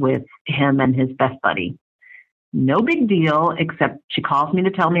threesome with him and his best buddy. No big deal, except she calls me to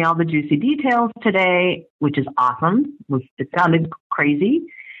tell me all the juicy details today, which is awesome. It sounded crazy.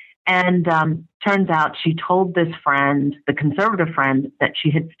 And turns out she told this friend, the conservative friend, that she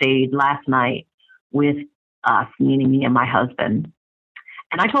had stayed last night with us, meaning me and my husband.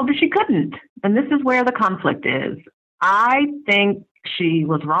 And I told her she couldn't. And this is where the conflict is. I think she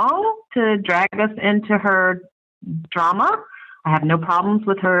was wrong to drag us into her drama. I have no problems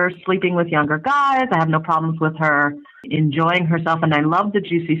with her sleeping with younger guys. I have no problems with her enjoying herself. And I love the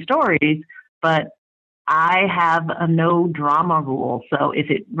juicy stories, but I have a no drama rule. So if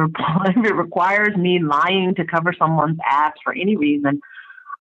it requires me lying to cover someone's ass for any reason,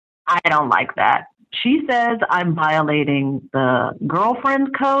 I don't like that. She says I'm violating the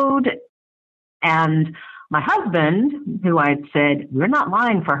girlfriend code, and my husband, who I'd said, we're not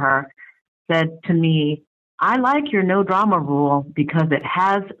lying for her, said to me, I like your no drama rule because it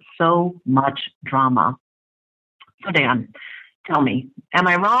has so much drama. So Dan, tell me, am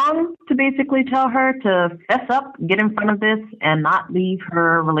I wrong to basically tell her to fess up, get in front of this, and not leave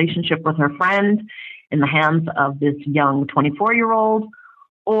her relationship with her friend in the hands of this young 24-year-old?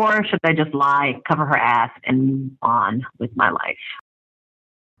 Or should I just lie, cover her ass, and move on with my life?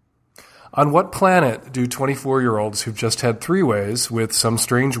 On what planet do 24-year-olds who've just had three-ways with some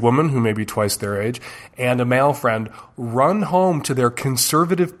strange woman who may be twice their age and a male friend run home to their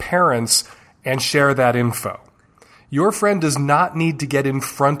conservative parents and share that info? Your friend does not need to get in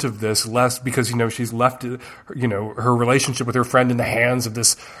front of this lest because, she's left, her relationship with her friend in the hands of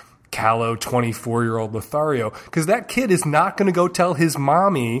this callow 24-year-old Lothario, because that kid is not going to go tell his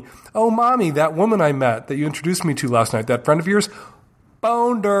mommy, oh, mommy, that woman I met that you introduced me to last night, that friend of yours,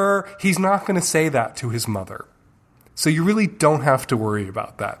 boned her. He's not going to say that to his mother. So you really don't have to worry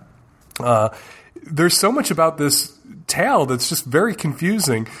about that. There's so much about this tale that's just very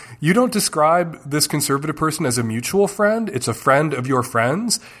confusing. You don't describe this conservative person as a mutual friend. It's a friend of your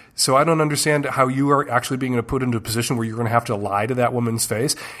friends. So I don't understand how you are actually being put into a position where you're going to have to lie to that woman's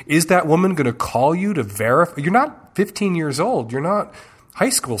face. Is that woman going to call you to verify? You're not 15 years old. You're not high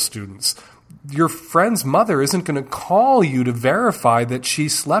school students. Your friend's mother isn't going to call you to verify that she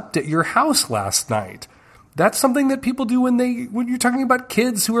slept at your house last night. That's something that people do when you're talking about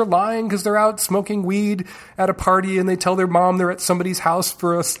kids who are lying because they're out smoking weed at a party and they tell their mom they're at somebody's house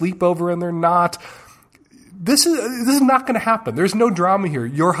for a sleepover and they're not. This is not going to happen. There's no drama here.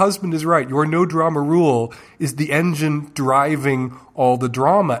 Your husband is right. Your no drama rule is the engine driving all the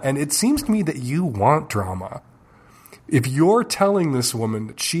drama. And it seems to me that you want drama. If you're telling this woman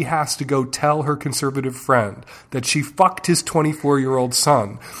that she has to go tell her conservative friend that she fucked his 24-year-old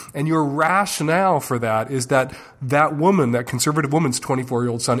son, and your rationale for that is that that woman, that conservative woman's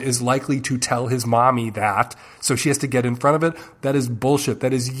 24-year-old son, is likely to tell his mommy that, so she has to get in front of it, that is bullshit.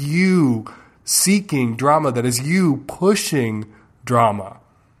 That is you seeking drama. That is you pushing drama,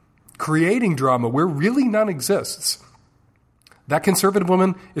 creating drama where really none exists. That conservative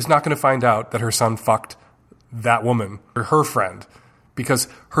woman is not going to find out that her son fucked that woman or her friend because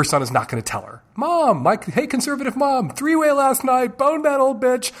her son is not going to tell her. Mom, hey, conservative mom, 3-way last night, boned that old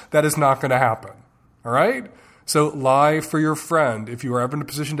bitch. That is not going to happen. All right? So lie for your friend. If you are ever in a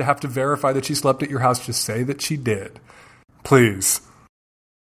position to have to verify that she slept at your house, just say that she did. Please.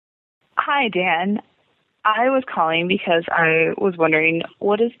 Hi, Dan. I was calling because I was wondering,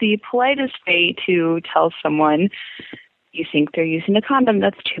 what is the politest way to tell someone you think they're using a condom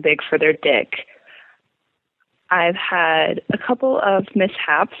that's too big for their dick? I've had a couple of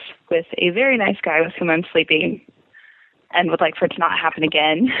mishaps with a very nice guy with whom I'm sleeping and would like for it to not happen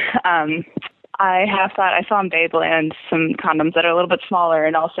again. I have thought I saw in Babeland some condoms that are a little bit smaller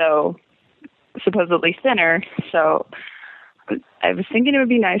and also supposedly thinner. So I was thinking it would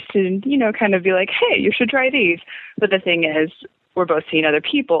be nice to, kind of be like, hey, you should try these. But the thing is, we're both seeing other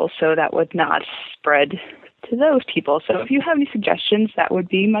people, so that would not spread to those people. So if you have any suggestions, that would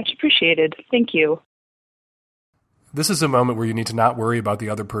be much appreciated. Thank you. This is a moment where you need to not worry about the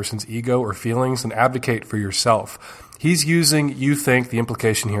other person's ego or feelings and advocate for yourself. He's using, you think, the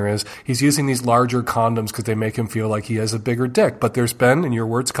implication here is, he's using these larger condoms because they make him feel like he has a bigger dick. But there's been, in your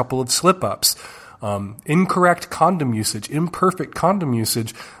words, a couple of slip-ups. Incorrect condom usage, imperfect condom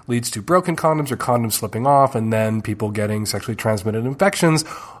usage leads to broken condoms or condoms slipping off and then people getting sexually transmitted infections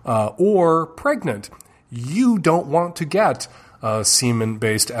or pregnant. You don't want to get a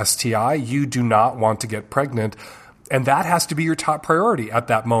semen-based STI. You do not want to get pregnant. And that has to be your top priority at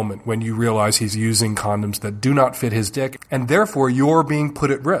that moment when you realize he's using condoms that do not fit his dick, and therefore you're being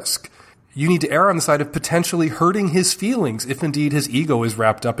put at risk. You need to err on the side of potentially hurting his feelings if indeed his ego is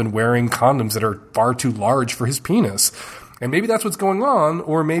wrapped up in wearing condoms that are far too large for his penis. And maybe that's what's going on,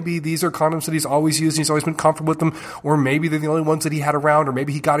 or maybe these are condoms that he's always used and he's always been comfortable with them, or maybe they're the only ones that he had around, or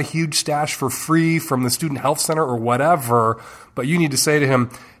maybe he got a huge stash for free from the student health center or whatever. But you need to say to him,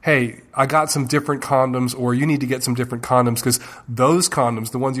 hey, I got some different condoms, or you need to get some different condoms because those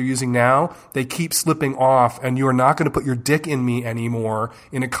condoms, the ones you're using now, they keep slipping off and you are not going to put your dick in me anymore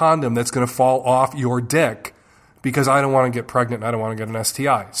in a condom that's going to fall off your dick because I don't want to get pregnant and I don't want to get an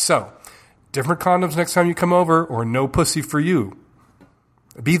STI. So, different condoms next time you come over, or no pussy for you.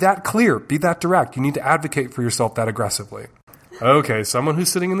 Be that clear. Be that direct. You need to advocate for yourself that aggressively. Okay, someone who's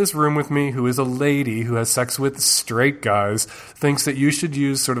sitting in this room with me who is a lady who has sex with straight guys thinks that you should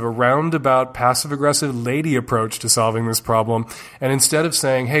use sort of a roundabout, passive-aggressive lady approach to solving this problem. And instead of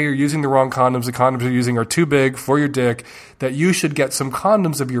saying, hey, you're using the wrong condoms, the condoms you're using are too big for your dick, that you should get some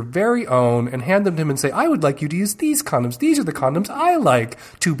condoms of your very own and hand them to him and say, I would like you to use these condoms. These are the condoms I like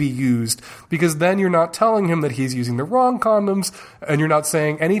to be used. Because then you're not telling him that he's using the wrong condoms, and you're not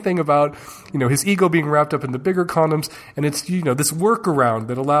saying anything about, his ego being wrapped up in the bigger condoms. And it's, this workaround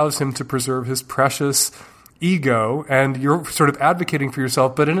that allows him to preserve his precious ego, and you're sort of advocating for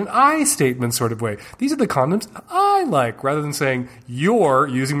yourself, but in an I statement sort of way. These are the condoms I like, rather than saying, you're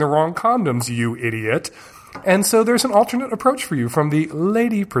using the wrong condoms, you idiot. And so there's an alternate approach for you from the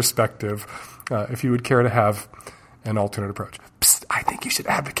lady perspective, if you would care to have an alternate approach. Psst, I think you should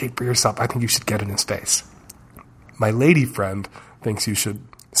advocate for yourself. I think you should get in his face. My lady friend thinks you should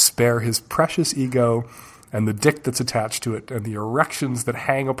spare his precious ego and the dick that's attached to it and the erections that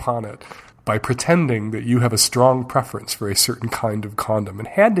hang upon it by pretending that you have a strong preference for a certain kind of condom and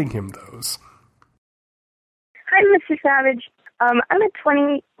handing him those. Hi, Mr. Savage. I'm a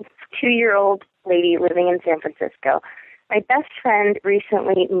 22-year-old lady living in San Francisco. My best friend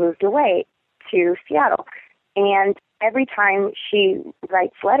recently moved away to Seattle, and every time she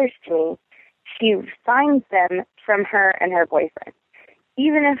writes letters to me, she signs them from her and her boyfriend.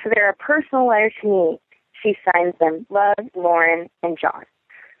 Even if they're a personal letter to me, she signs them Love, Lauren, and John.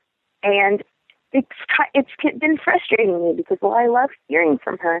 And it's been frustrating me because while I love hearing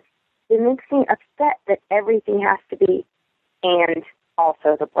from her, it makes me upset that everything has to be and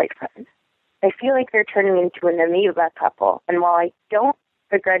also the boyfriend. I feel like they're turning into an amoeba couple, and while I don't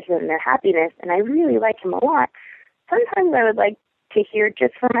begrudge them their happiness, and I really like him a lot, sometimes I would like to hear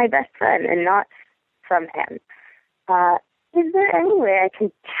just from my best friend and not from him. Is there any way I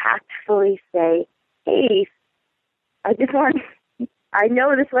can tactfully say, hey, I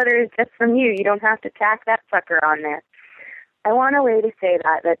know this letter is just from you. You don't have to tack that sucker on there. I want a way to say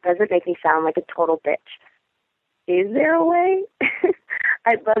that doesn't make me sound like a total bitch. Is there a way?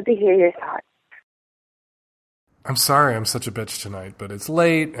 I'd love to hear your thoughts. I'm sorry I'm such a bitch tonight, but it's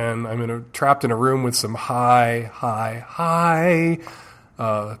late, and I'm trapped in a room with some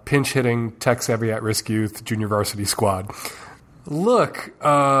pinch-hitting, tech-savvy at-risk youth junior varsity squad. Look,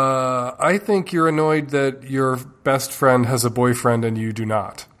 I think you're annoyed that your best friend has a boyfriend and you do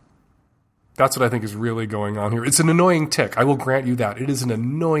not. That's what I think is really going on here. It's an annoying tick. I will grant you that. It is an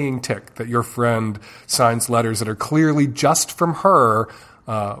annoying tick that your friend signs letters that are clearly just from her,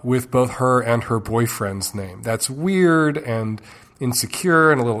 with both her and her boyfriend's name. That's weird and insecure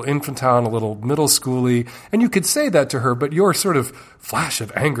and a little infantile and a little middle schooly. And you could say that to her, but your sort of flash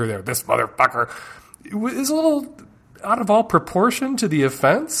of anger there, this motherfucker, is a little out of all proportion to the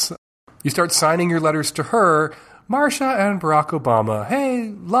offense. You start signing your letters to her, Marsha and Barack Obama. Hey,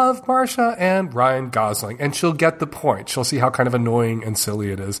 love Marsha and Ryan Gosling. And she'll get the point. She'll see how kind of annoying and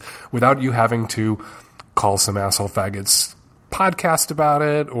silly it is without you having to call some asshole faggots podcast about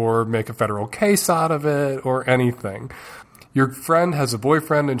it or make a federal case out of it or anything. Your friend has a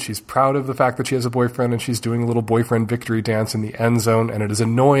boyfriend and she's proud of the fact that she has a boyfriend and she's doing a little boyfriend victory dance in the end zone, and it is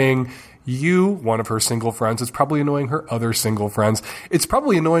annoying you, one of her single friends. It's probably annoying her other single friends. It's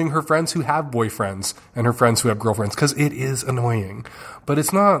probably annoying her friends who have boyfriends and her friends who have girlfriends, because it is annoying. But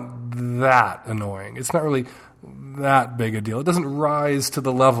it's not that annoying. It's not really that big a deal. It doesn't rise to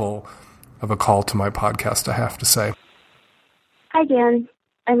the level of a call to my podcast, I have to say. Hi, Dan.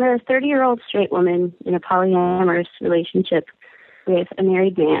 I'm a 30-year-old straight woman in a polyamorous relationship with a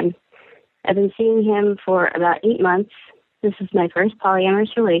married man. I've been seeing him for about 8 months. This is my first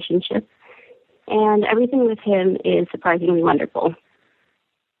polyamorous relationship, and everything with him is surprisingly wonderful.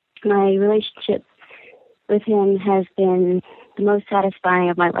 My relationship with him has been the most satisfying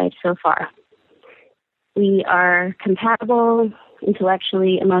of my life so far. We are compatible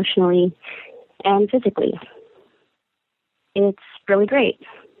intellectually, emotionally, and physically. It's really great.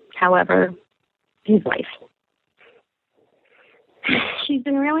 However, his wife. She's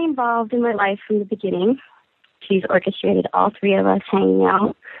been really involved in my life from the beginning. She's orchestrated all three of us hanging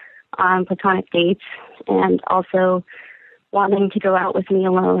out on platonic dates and also wanting to go out with me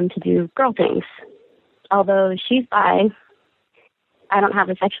alone to do girl things. Although she's bi, I don't have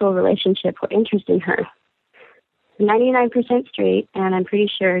a sexual relationship or interest in her. I'm 99% straight, and I'm pretty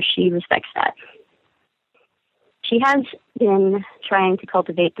sure she respects that. She has been trying to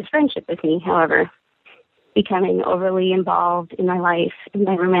cultivate this friendship with me, however, becoming overly involved in my life, in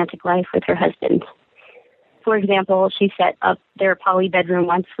my romantic life with her husband. For example, she set up their poly bedroom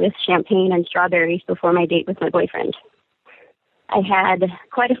once with champagne and strawberries before my date with my boyfriend. I had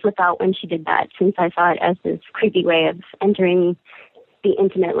quite a flip out when she did that, since I saw it as this creepy way of entering the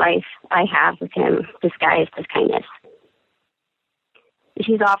intimate life I have with him, disguised as kindness.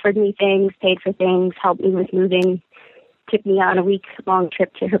 She's offered me things, paid for things, helped me with moving, took me on a week-long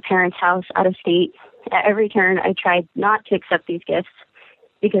trip to her parents' house out of state. At every turn, I tried not to accept these gifts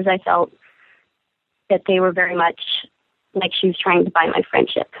because I felt that they were very much like she was trying to buy my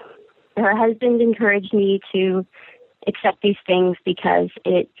friendship. Her husband encouraged me to accept these things because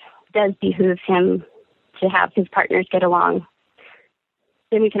it does behoove him to have his partners get along.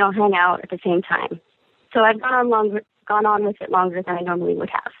 Then we can all hang out at the same time. So I've gone on with it longer than I normally would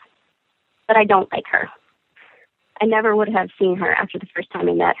have. But I don't like her. I never would have seen her after the first time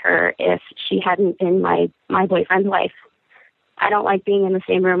I met her if she hadn't been my boyfriend's wife. I don't like being in the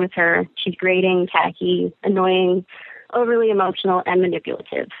same room with her. She's grating, tacky, annoying, overly emotional, and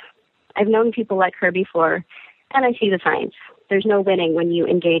manipulative. I've known people like her before, and I see the signs. There's no winning when you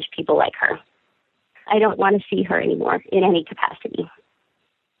engage people like her. I don't want to see her anymore in any capacity.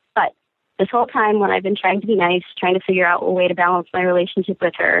 But this whole time when I've been trying to be nice, trying to figure out a way to balance my relationship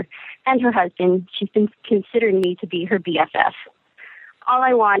with her and her husband, she's been considering me to be her BFF. All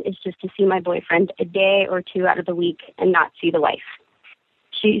I want is just to see my boyfriend a day or two out of the week and not see the wife.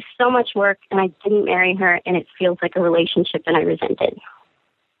 She's so much work, and I didn't marry her, and it feels like a relationship, and I resent it.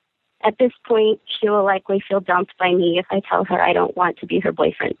 At this point, she will likely feel dumped by me if I tell her I don't want to be her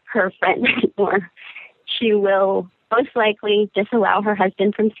boyfriend, her friend anymore. She will most likely disallow her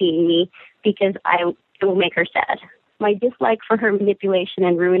husband from seeing me because it will make her sad. My dislike for her manipulation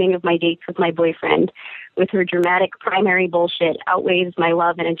and ruining of my dates with my boyfriend with her dramatic primary bullshit outweighs my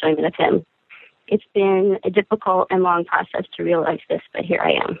love and enjoyment of him. It's been a difficult and long process to realize this, but here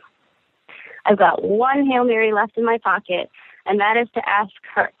I am. I've got one Hail Mary left in my pocket, and that is to ask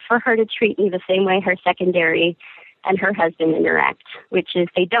her for her to treat me the same way her secondary and her husband interact, which is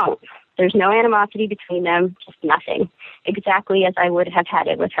they don't. There's no animosity between them, just nothing, exactly as I would have had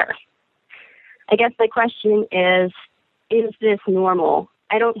it with her. I guess my question is this normal?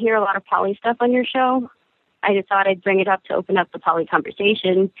 I don't hear a lot of poly stuff on your show. I just thought I'd bring it up to open up the poly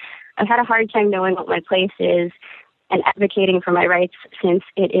conversation. I've had a hard time knowing what my place is and advocating for my rights since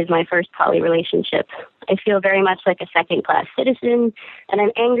it is my first poly relationship. I feel very much like a second-class citizen, and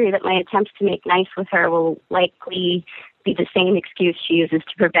I'm angry that my attempts to make nice with her will likely be the same excuse she uses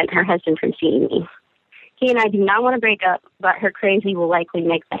to prevent her husband from seeing me. He and I do not want to break up, but her crazy will likely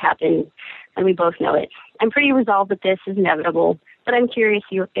make that happen, and we both know it. I'm pretty resolved that this is inevitable, but I'm curious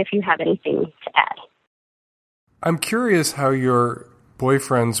if you have anything to add. I'm curious how your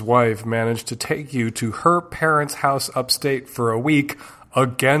boyfriend's wife managed to take you to her parents' house upstate for a week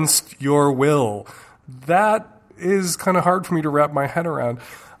against your will. That is kind of hard for me to wrap my head around.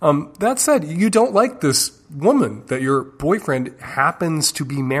 That said, you don't like this woman that your boyfriend happens to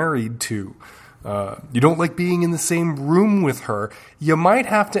be married to. You don't like being in the same room with her. You might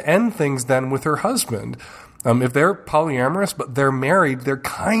have to end things then with her husband. If they're polyamorous, but they're married, they're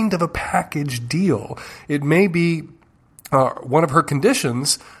kind of a package deal. It may be one of her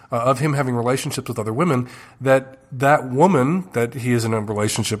conditions of him having relationships with other women, that woman that he is in a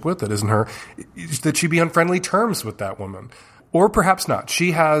relationship with, that isn't her, that she be on friendly terms with that woman. Or perhaps not.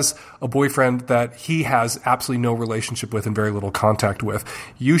 She has a boyfriend that he has absolutely no relationship with and very little contact with.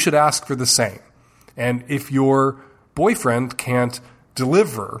 You should ask for the same. And if your boyfriend can't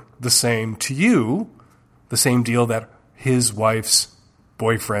deliver the same to you, the same deal that his wife's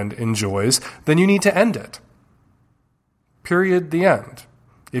boyfriend enjoys, then you need to end it. Period. The end.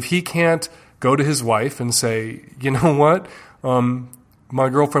 If he can't go to his wife and say, you know what, my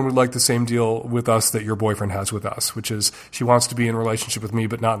girlfriend would like the same deal with us that your boyfriend has with us, which is she wants to be in a relationship with me,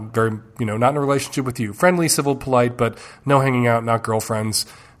 but not in a relationship with you. Friendly, civil, polite, but no hanging out, not girlfriends,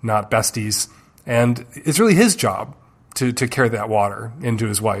 not besties. And it's really his job to carry that water into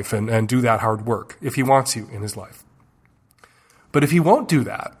his wife and do that hard work if he wants you in his life. But if he won't do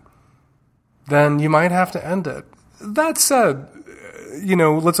that, then you might have to end it. That said,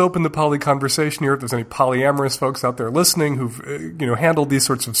 let's open the poly conversation here. If there's any polyamorous folks out there listening who've, handled these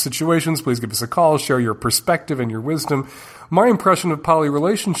sorts of situations, please give us a call, share your perspective and your wisdom. My impression of poly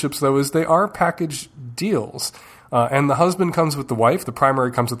relationships, though, is they are package deals. And the husband comes with the wife, the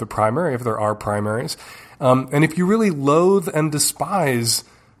primary comes with the primary, if there are primaries. And if you really loathe and despise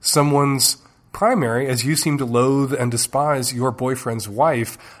someone's primary, as you seem to loathe and despise your boyfriend's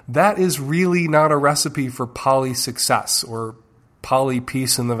wife, that is really not a recipe for poly success or poly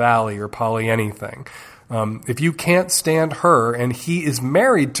peace in the valley or poly anything. If you can't stand her and he is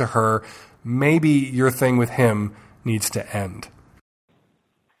married to her, maybe your thing with him needs to end.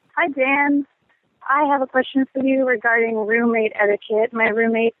 Hi, Dan. I have a question for you regarding roommate etiquette. My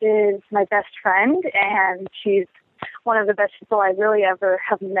roommate is my best friend, and she's one of the best people I really ever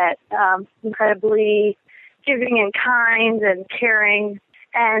have met. Incredibly giving and kind and caring.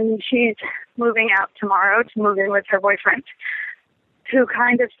 And she's moving out tomorrow to move in with her boyfriend, who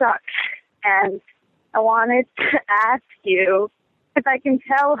kind of sucks. And I wanted to ask you if I can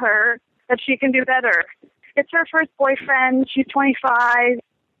tell her that she can do better. It's her first boyfriend. She's 25.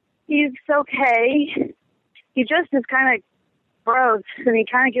 He's okay. He just is kind of gross, and he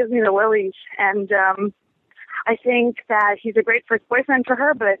kind of gives me the willies. And I think that he's a great first boyfriend for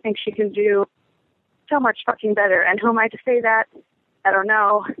her, but I think she can do so much fucking better. And who am I to say that? I don't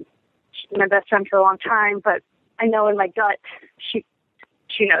know. She's been my best friend for a long time, but I know in my gut she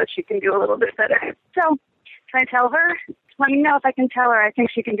knows she can do a little bit better. So can I tell her? Let me know if I can tell her I think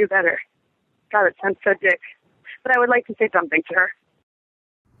she can do better. God, it sounds so dick. But I would like to say something to her.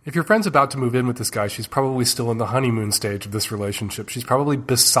 If your friend's about to move in with this guy, she's probably still in the honeymoon stage of this relationship. She's probably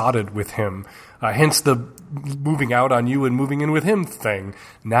besotted with him. Hence the moving out on you and moving in with him thing.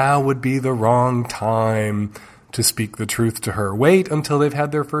 Now would be the wrong time to speak the truth to her. Wait until they've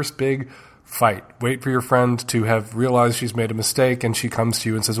had their first big fight. Wait for your friend to have realized she's made a mistake, and she comes to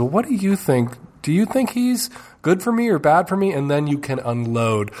you and says, well, what do you think? Do you think he's good for me or bad for me? And then you can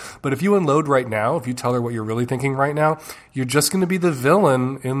unload. But if you unload right now, if you tell her what you're really thinking right now, you're just going to be the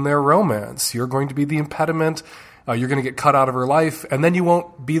villain in their romance. You're going to be the impediment. You're going to get cut out of her life. And then you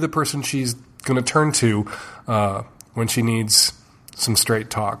won't be the person she's going to turn to when she needs some straight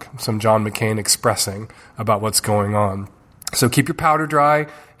talk, some John McCain expressing about what's going on. So keep your powder dry,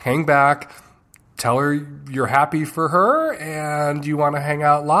 hang back, tell her you're happy for her and you want to hang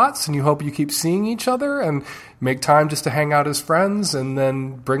out lots and you hope you keep seeing each other and make time just to hang out as friends, and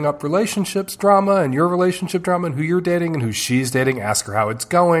then bring up relationships drama and your relationship drama and who you're dating and who she's dating. Ask her how it's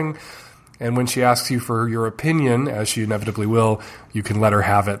going. And when she asks you for your opinion, as she inevitably will, you can let her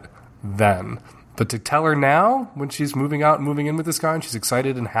have it then. But to tell her now, when she's moving out and moving in with this guy and she's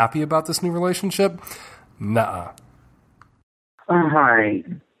excited and happy about this new relationship, nah. Hi.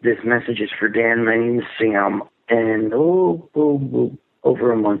 This message is for Dan. My name is Sam, and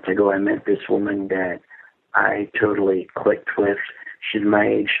over a month ago I met this woman that I totally clicked with. She's my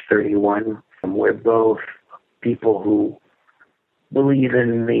age, 31. We're both people who believe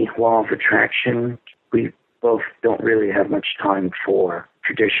in the law of attraction. We both don't really have much time for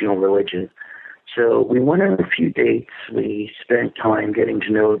traditional religion. So we went on a few dates. We spent time getting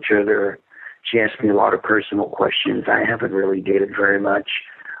to know each other. She asked me a lot of personal questions. I haven't really dated very much.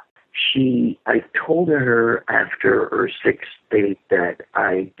 I told her after our sixth date that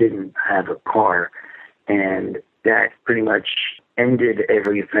I didn't have a car, and that pretty much ended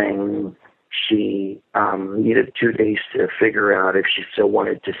everything. She needed 2 days to figure out if she still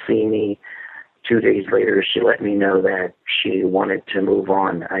wanted to see me. 2 days later, she let me know that she wanted to move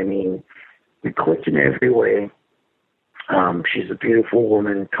on. I mean, we clicked in every way. She's a beautiful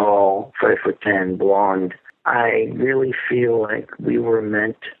woman, tall, 5'10", blonde. I really feel like we were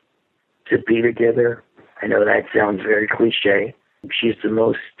meant to be together. I know that sounds very cliche. She's the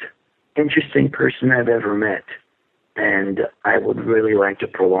most interesting person I've ever met, and I would really like to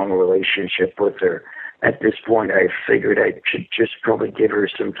prolong a relationship with her. At this point, I figured I should just probably give her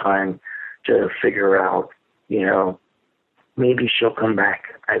some time to figure out, maybe she'll come back.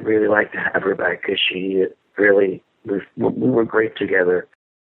 I'd really like to have her back because she really, we were great together.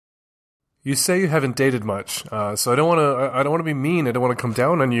 You say you haven't dated much, so I don't want to be mean. I don't want to come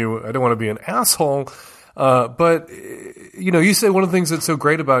down on you. I don't want to be an asshole. But you say one of the things that's so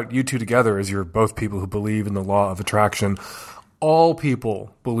great about you two together is you're both people who believe in the law of attraction. All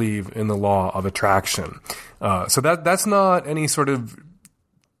people believe in the law of attraction. So that's not any sort of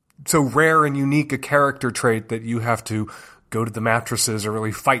so rare and unique a character trait that you have to go to the mattresses or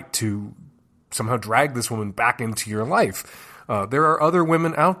really fight to somehow drag this woman back into your life. There are other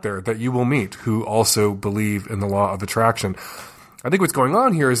women out there that you will meet who also believe in the law of attraction. I think what's going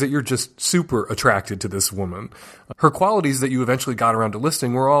on here is that you're just super attracted to this woman. Her qualities that you eventually got around to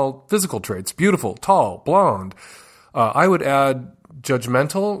listing were all physical traits. Beautiful, tall, blonde. I would add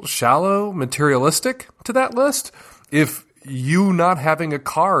judgmental, shallow, materialistic to that list. If you not having a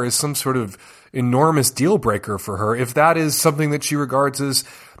car is some sort of enormous deal breaker for her, if that is something that she regards as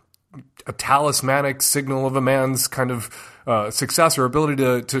a talismanic signal of a man's kind of success or ability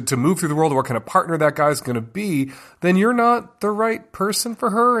to move through the world, or what kind of partner that guy's going to be, then you're not the right person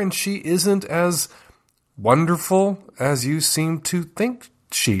for her, and she isn't as wonderful as you seem to think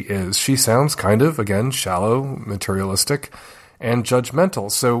she is. She sounds kind of, again, shallow, materialistic, and judgmental.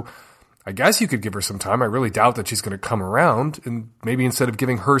 So I guess you could give her some time. I really doubt that she's going to come around, and maybe instead of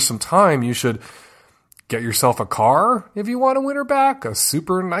giving her some time, you should get yourself a car if you want to win her back, a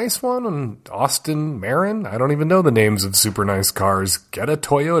super nice one, an Austin Marin. I don't even know the names of super nice cars. Get a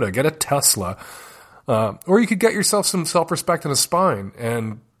Toyota, get a Tesla. Or you could get yourself some self-respect and a spine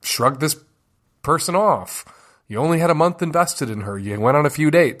and shrug this person off. You only had a month invested in her. You went on a few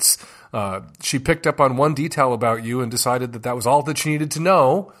dates. She picked up on one detail about you and decided that was all that she needed to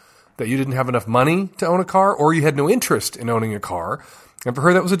know, that you didn't have enough money to own a car, or you had no interest in owning a car. And for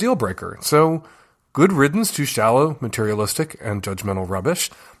her, that was a deal breaker. So good riddance to shallow, materialistic, and judgmental rubbish.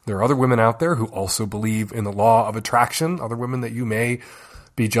 There are other women out there who also believe in the law of attraction, other women that you may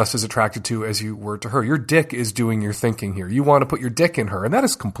be just as attracted to as you were to her. Your dick is doing your thinking here. You want to put your dick in her, and that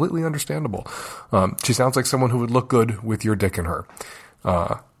is completely understandable. She sounds like someone who would look good with your dick in her.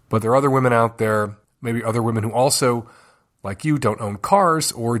 But there are other women out there, maybe other women who also, like you, don't own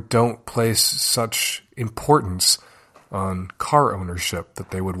cars or don't place such importance on car ownership,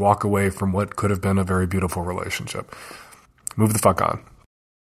 that they would walk away from what could have been a very beautiful relationship. Move the fuck on.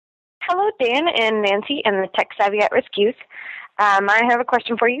 Hello, Dan and Nancy and the Tech Savvy at-Risk Youth. I have a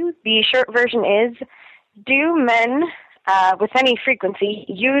question for you. The short version is, do men with any frequency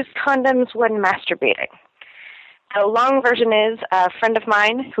use condoms when masturbating? The long version is, a friend of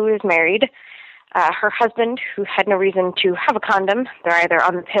mine who is married, her husband, who had no reason to have a condom, they're either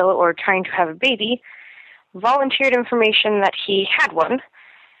on the pill or trying to have a baby, volunteered information that he had one,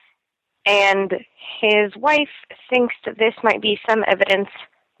 and his wife thinks that this might be some evidence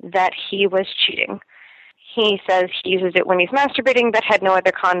that he was cheating. He says he uses it when he's masturbating, but had no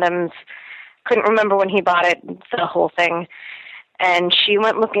other condoms, couldn't remember when he bought it, the whole thing. And she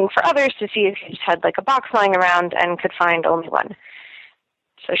went looking for others to see if he just had like a box lying around and could find only one.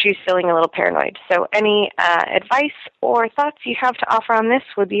 So she's feeling a little paranoid. So any advice or thoughts you have to offer on this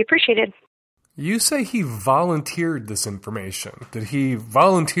would be appreciated. You say he volunteered this information, that he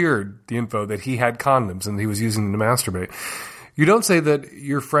volunteered the info that he had condoms and he was using them to masturbate. You don't say that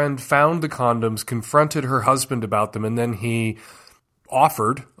your friend found the condoms, confronted her husband about them, and then he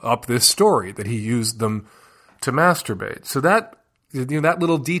offered up this story that he used them to masturbate. So that, that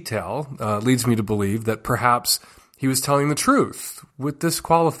little detail leads me to believe that perhaps he was telling the truth with this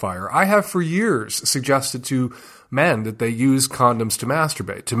qualifier. I have for years suggested to men that they use condoms to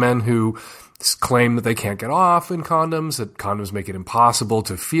masturbate, to men who claim that they can't get off in condoms, that condoms make it impossible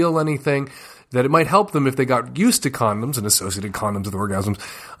to feel anything, that it might help them if they got used to condoms and associated condoms with orgasms,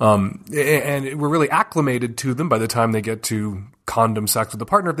 and were really acclimated to them by the time they get to condom sex with a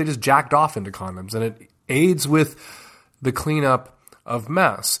partner, if they just jacked off into condoms. And it aids with the cleanup of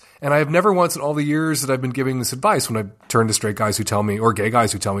mess. And I have never once in all the years that I've been giving this advice, when I turn to straight guys who tell me, or gay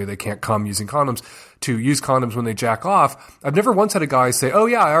guys who tell me they can't come using condoms, to use condoms when they jack off, I've never once had a guy say, oh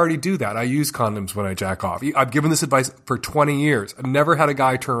yeah, I already do that. I use condoms when I jack off. I've given this advice for 20 years. I've never had a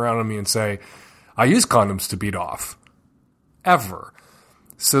guy turn around on me and say, I use condoms to beat off. Ever.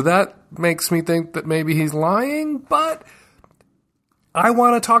 So that makes me think that maybe he's lying, but I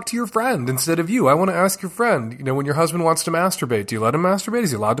want to talk to your friend instead of you. I want to ask your friend, when your husband wants to masturbate, do you let him masturbate?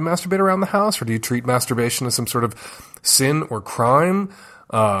 Is he allowed to masturbate around the house? Or do you treat masturbation as some sort of sin or crime?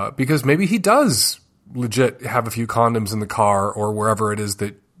 Because maybe he does legit have a few condoms in the car or wherever it is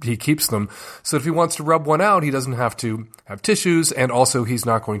that he keeps them. So if he wants to rub one out, he doesn't have to have tissues, and also he's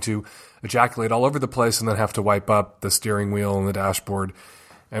not going to ejaculate all over the place and then have to wipe up the steering wheel and the dashboard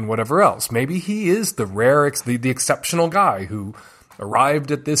and whatever else. Maybe he is the rare, the exceptional guy who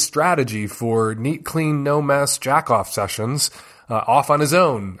arrived at this strategy for neat, clean, no mess jack-off sessions off on his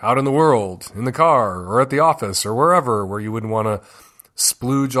own, out in the world, in the car, or at the office, or wherever, where you wouldn't want to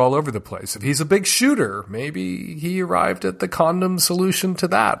splooge all over the place. If he's a big shooter, maybe he arrived at the condom solution to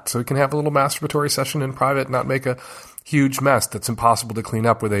that, so he can have a little masturbatory session in private and not make a huge mess that's impossible to clean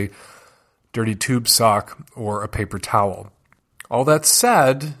up with a dirty tube sock or a paper towel. All that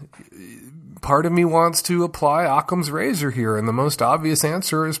said, part of me wants to apply Occam's razor here, and the most obvious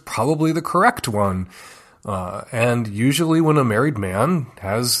answer is probably the correct one. And usually when a married man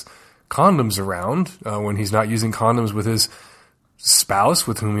has condoms around, when he's not using condoms with his spouse,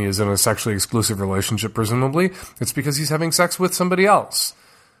 with whom he is in a sexually exclusive relationship, presumably, it's because he's having sex with somebody else.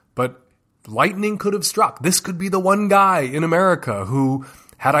 But lightning could have struck. This could be the one guy in America who,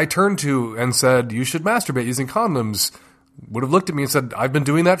 had I turned to and said, you should masturbate using condoms, would have looked at me and said, I've been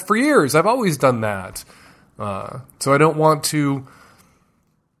doing that for years. I've always done that. So I don't want to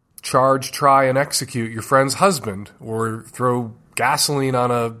charge, try, and execute your friend's husband or throw gasoline on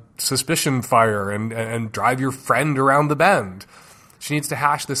a suspicion fire and drive your friend around the bend. She needs to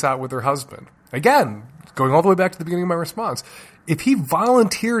hash this out with her husband. Again, going all the way back to the beginning of my response, if he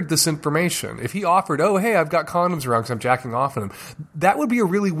volunteered this information, if he offered, oh, hey, I've got condoms around because I'm jacking off in them, that would be a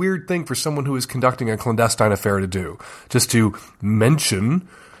really weird thing for someone who is conducting a clandestine affair to do, just to mention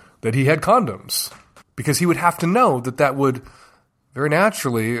that he had condoms. Because he would have to know that that would very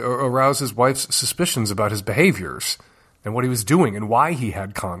naturally arouse his wife's suspicions about his behaviors and what he was doing and why he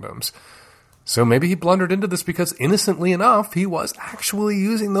had condoms. So maybe he blundered into this because, innocently enough, he was actually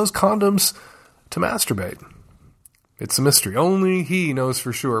using those condoms to masturbate. It's a mystery. Only he knows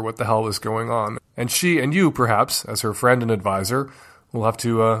for sure what the hell is going on. And she and you, perhaps, as her friend and advisor, will have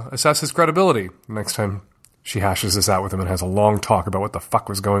to assess his credibility next time she hashes this out with him and has a long talk about what the fuck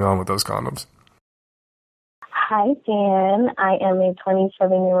was going on with those condoms. Hi, Dan. I am a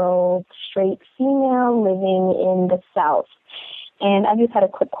 27-year-old straight female living in the South. And I just had a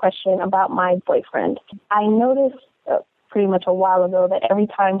quick question about my boyfriend. I noticed pretty much a while ago that every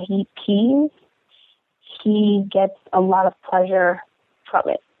time he pees, he gets a lot of pleasure from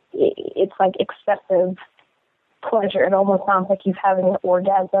it. It's like excessive pleasure. It almost sounds like he's having an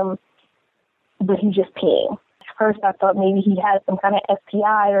orgasm, but he's just peeing. At first I thought maybe he had some kind of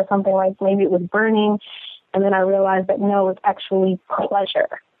STI or something, like maybe it was burning, and then I realized that no, it's actually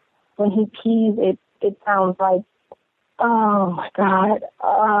pleasure. When he pees, it sounds like, oh my God,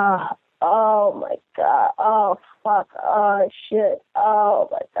 oh my God, oh fuck, oh shit, oh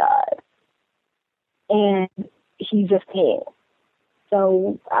my God. And he's just peeing.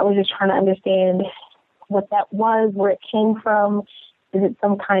 So I was just trying to understand what that was, where it came from. Is it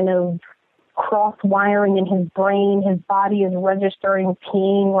some kind of cross-wiring in his brain? His body is registering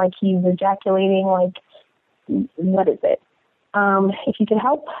peeing like he's ejaculating? Like, what is it? If you could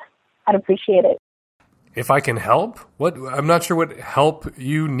help, I'd appreciate it. If I can help? What? I'm not sure what help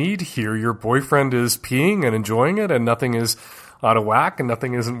you need here. Your boyfriend is peeing and enjoying it, and nothing is out of whack, and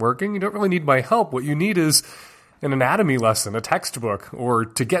nothing isn't working. You don't really need my help. What you need is an anatomy lesson, a textbook, or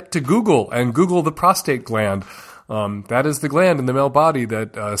to get to Google and Google the prostate gland. That is the gland in the male body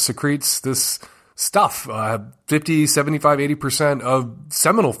that secretes this stuff. 50, 75, 80% of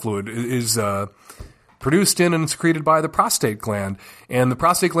seminal fluid is produced in and secreted by the prostate gland. And the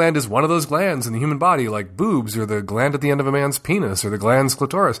prostate gland is one of those glands in the human body, like boobs or the gland at the end of a man's penis or the glans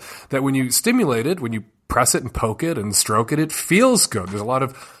clitoris, that when you stimulate it, when you press it and poke it and stroke it, it feels good. There's a lot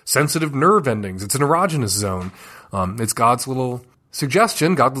of sensitive nerve endings. It's an erogenous zone. It's God's little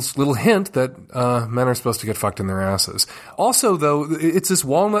suggestion, God's little hint that men are supposed to get fucked in their asses. Also, though, it's this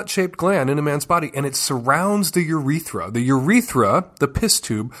walnut-shaped gland in a man's body, and it surrounds the urethra. The urethra, the piss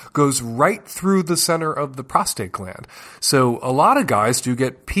tube, goes right through the center of the prostate gland. So a lot of guys do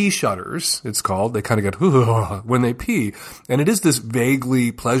get pee shudders, it's called. They kind of get when they pee. And it is this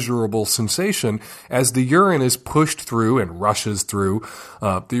vaguely pleasurable sensation as the urine is pushed through and rushes through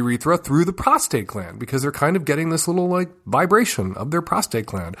the urethra through the prostate gland, because they're kind of getting this little, like, vibration of their prostate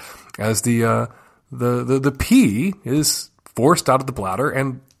gland as the pee is forced out of the bladder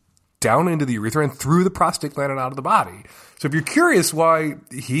and down into the urethra and through the prostate gland and out of the body. So if you're curious why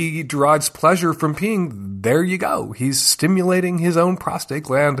he derives pleasure from peeing, there you go. He's stimulating his own prostate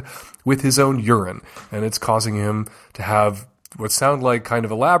gland with his own urine, and it's causing him to have what sound like kind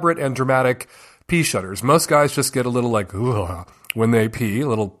of elaborate and dramatic pee shudders. Most guys just get a little like, when they pee, a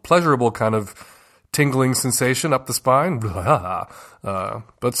little pleasurable kind of tingling sensation up the spine.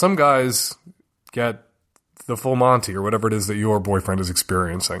 But some guys get the full Monty or whatever it is that your boyfriend is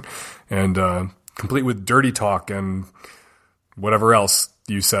experiencing, and complete with dirty talk and whatever else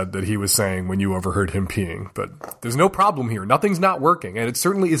you said that he was saying when you overheard him peeing. But there's no problem here. Nothing's not working, and it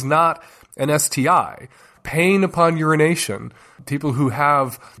certainly is not an STI. Pain upon urination, people who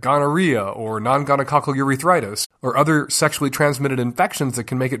have gonorrhea or non-gonococcal urethritis or other sexually transmitted infections that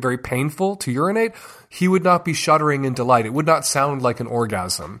can make it very painful to urinate, he would not be shuddering in delight. It would not sound like an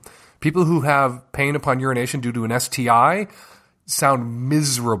orgasm. People who have pain upon urination due to an STI sound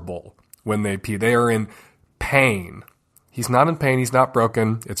miserable when they pee. They are in pain. He's not in pain. He's not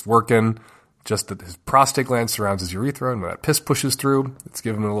broken. It's working. Just that his prostate gland surrounds his urethra, and when that piss pushes through, it's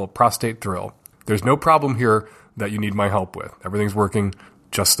giving him a little prostate thrill. There's no problem here that you need my help with. Everything's working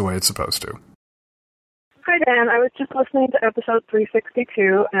just the way it's supposed to. Hi, Dan. I was just listening to episode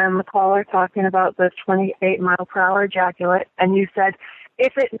 362 and the caller talking about the 28-mile-per-hour ejaculate, and you said,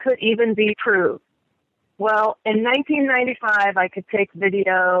 if it could even be proved. Well, in 1995, I could take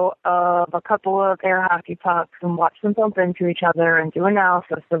video of a couple of air hockey pucks and watch them bump into each other and do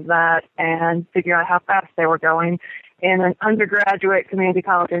analysis of that and figure out how fast they were going in an undergraduate community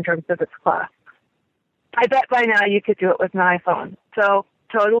college intern physics class. I bet by now you could do it with an iPhone. So,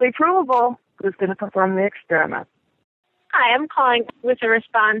 totally provable. Who's going to perform the experiment? Hi, I'm calling with a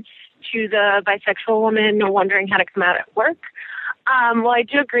response to the bisexual woman wondering how to come out at work. Well, I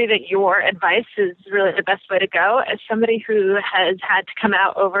do agree that your advice is really the best way to go. As somebody who has had to come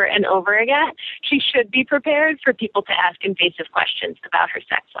out over and over again, she should be prepared for people to ask invasive questions about her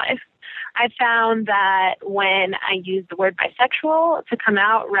sex life. I found that when I use the word bisexual to come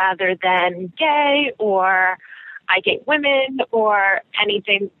out rather than gay or I date women or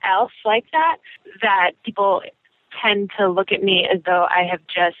anything else like that, that people tend to look at me as though I have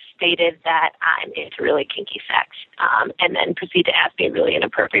just stated that I'm into really kinky sex, and then proceed to ask me really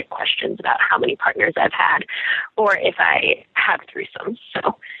inappropriate questions about how many partners I've had or if I have threesomes.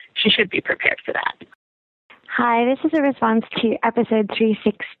 So she should be prepared for that. Hi, this is a response to episode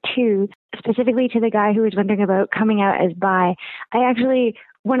 362, specifically to the guy who was wondering about coming out as bi.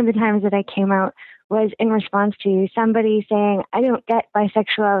 One of the times that I came out was in response to somebody saying, I don't get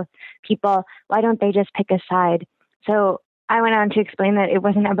bisexual people. Why don't they just pick a side? So I went on to explain that it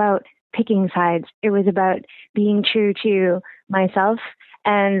wasn't about picking sides. It was about being true to myself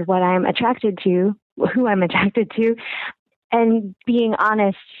and what I'm attracted to who I'm attracted to, and being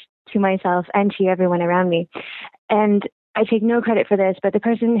honest to myself and to everyone around me. And I take no credit for this, but the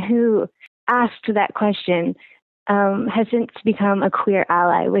person who asked that question has since become a queer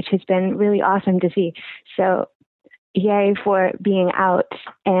ally, which has been really awesome to see. So yay for being out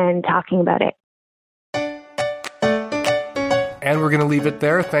and talking about it. And we're going to leave it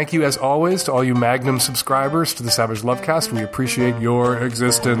there. Thank you, as always, to all you Magnum subscribers to the Savage Lovecast. We appreciate your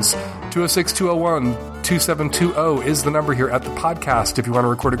existence. 206-201-2720 is the number here at the podcast. If you want to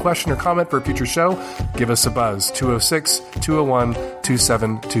record a question or comment for a future show, give us a buzz.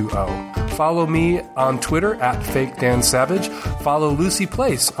 206-201-2720. Follow me on Twitter at FakeDanSavage. Follow Lucy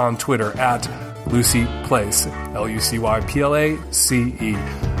Place on Twitter at Lucy Place. LucyPlace.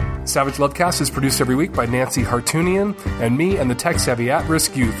 Savage Lovecast is produced every week by Nancy Hartunian and me and the tech-savvy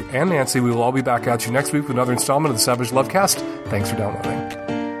at-risk youth. And Nancy, we will all be back at you next week with another installment of the Savage Lovecast. Thanks for downloading.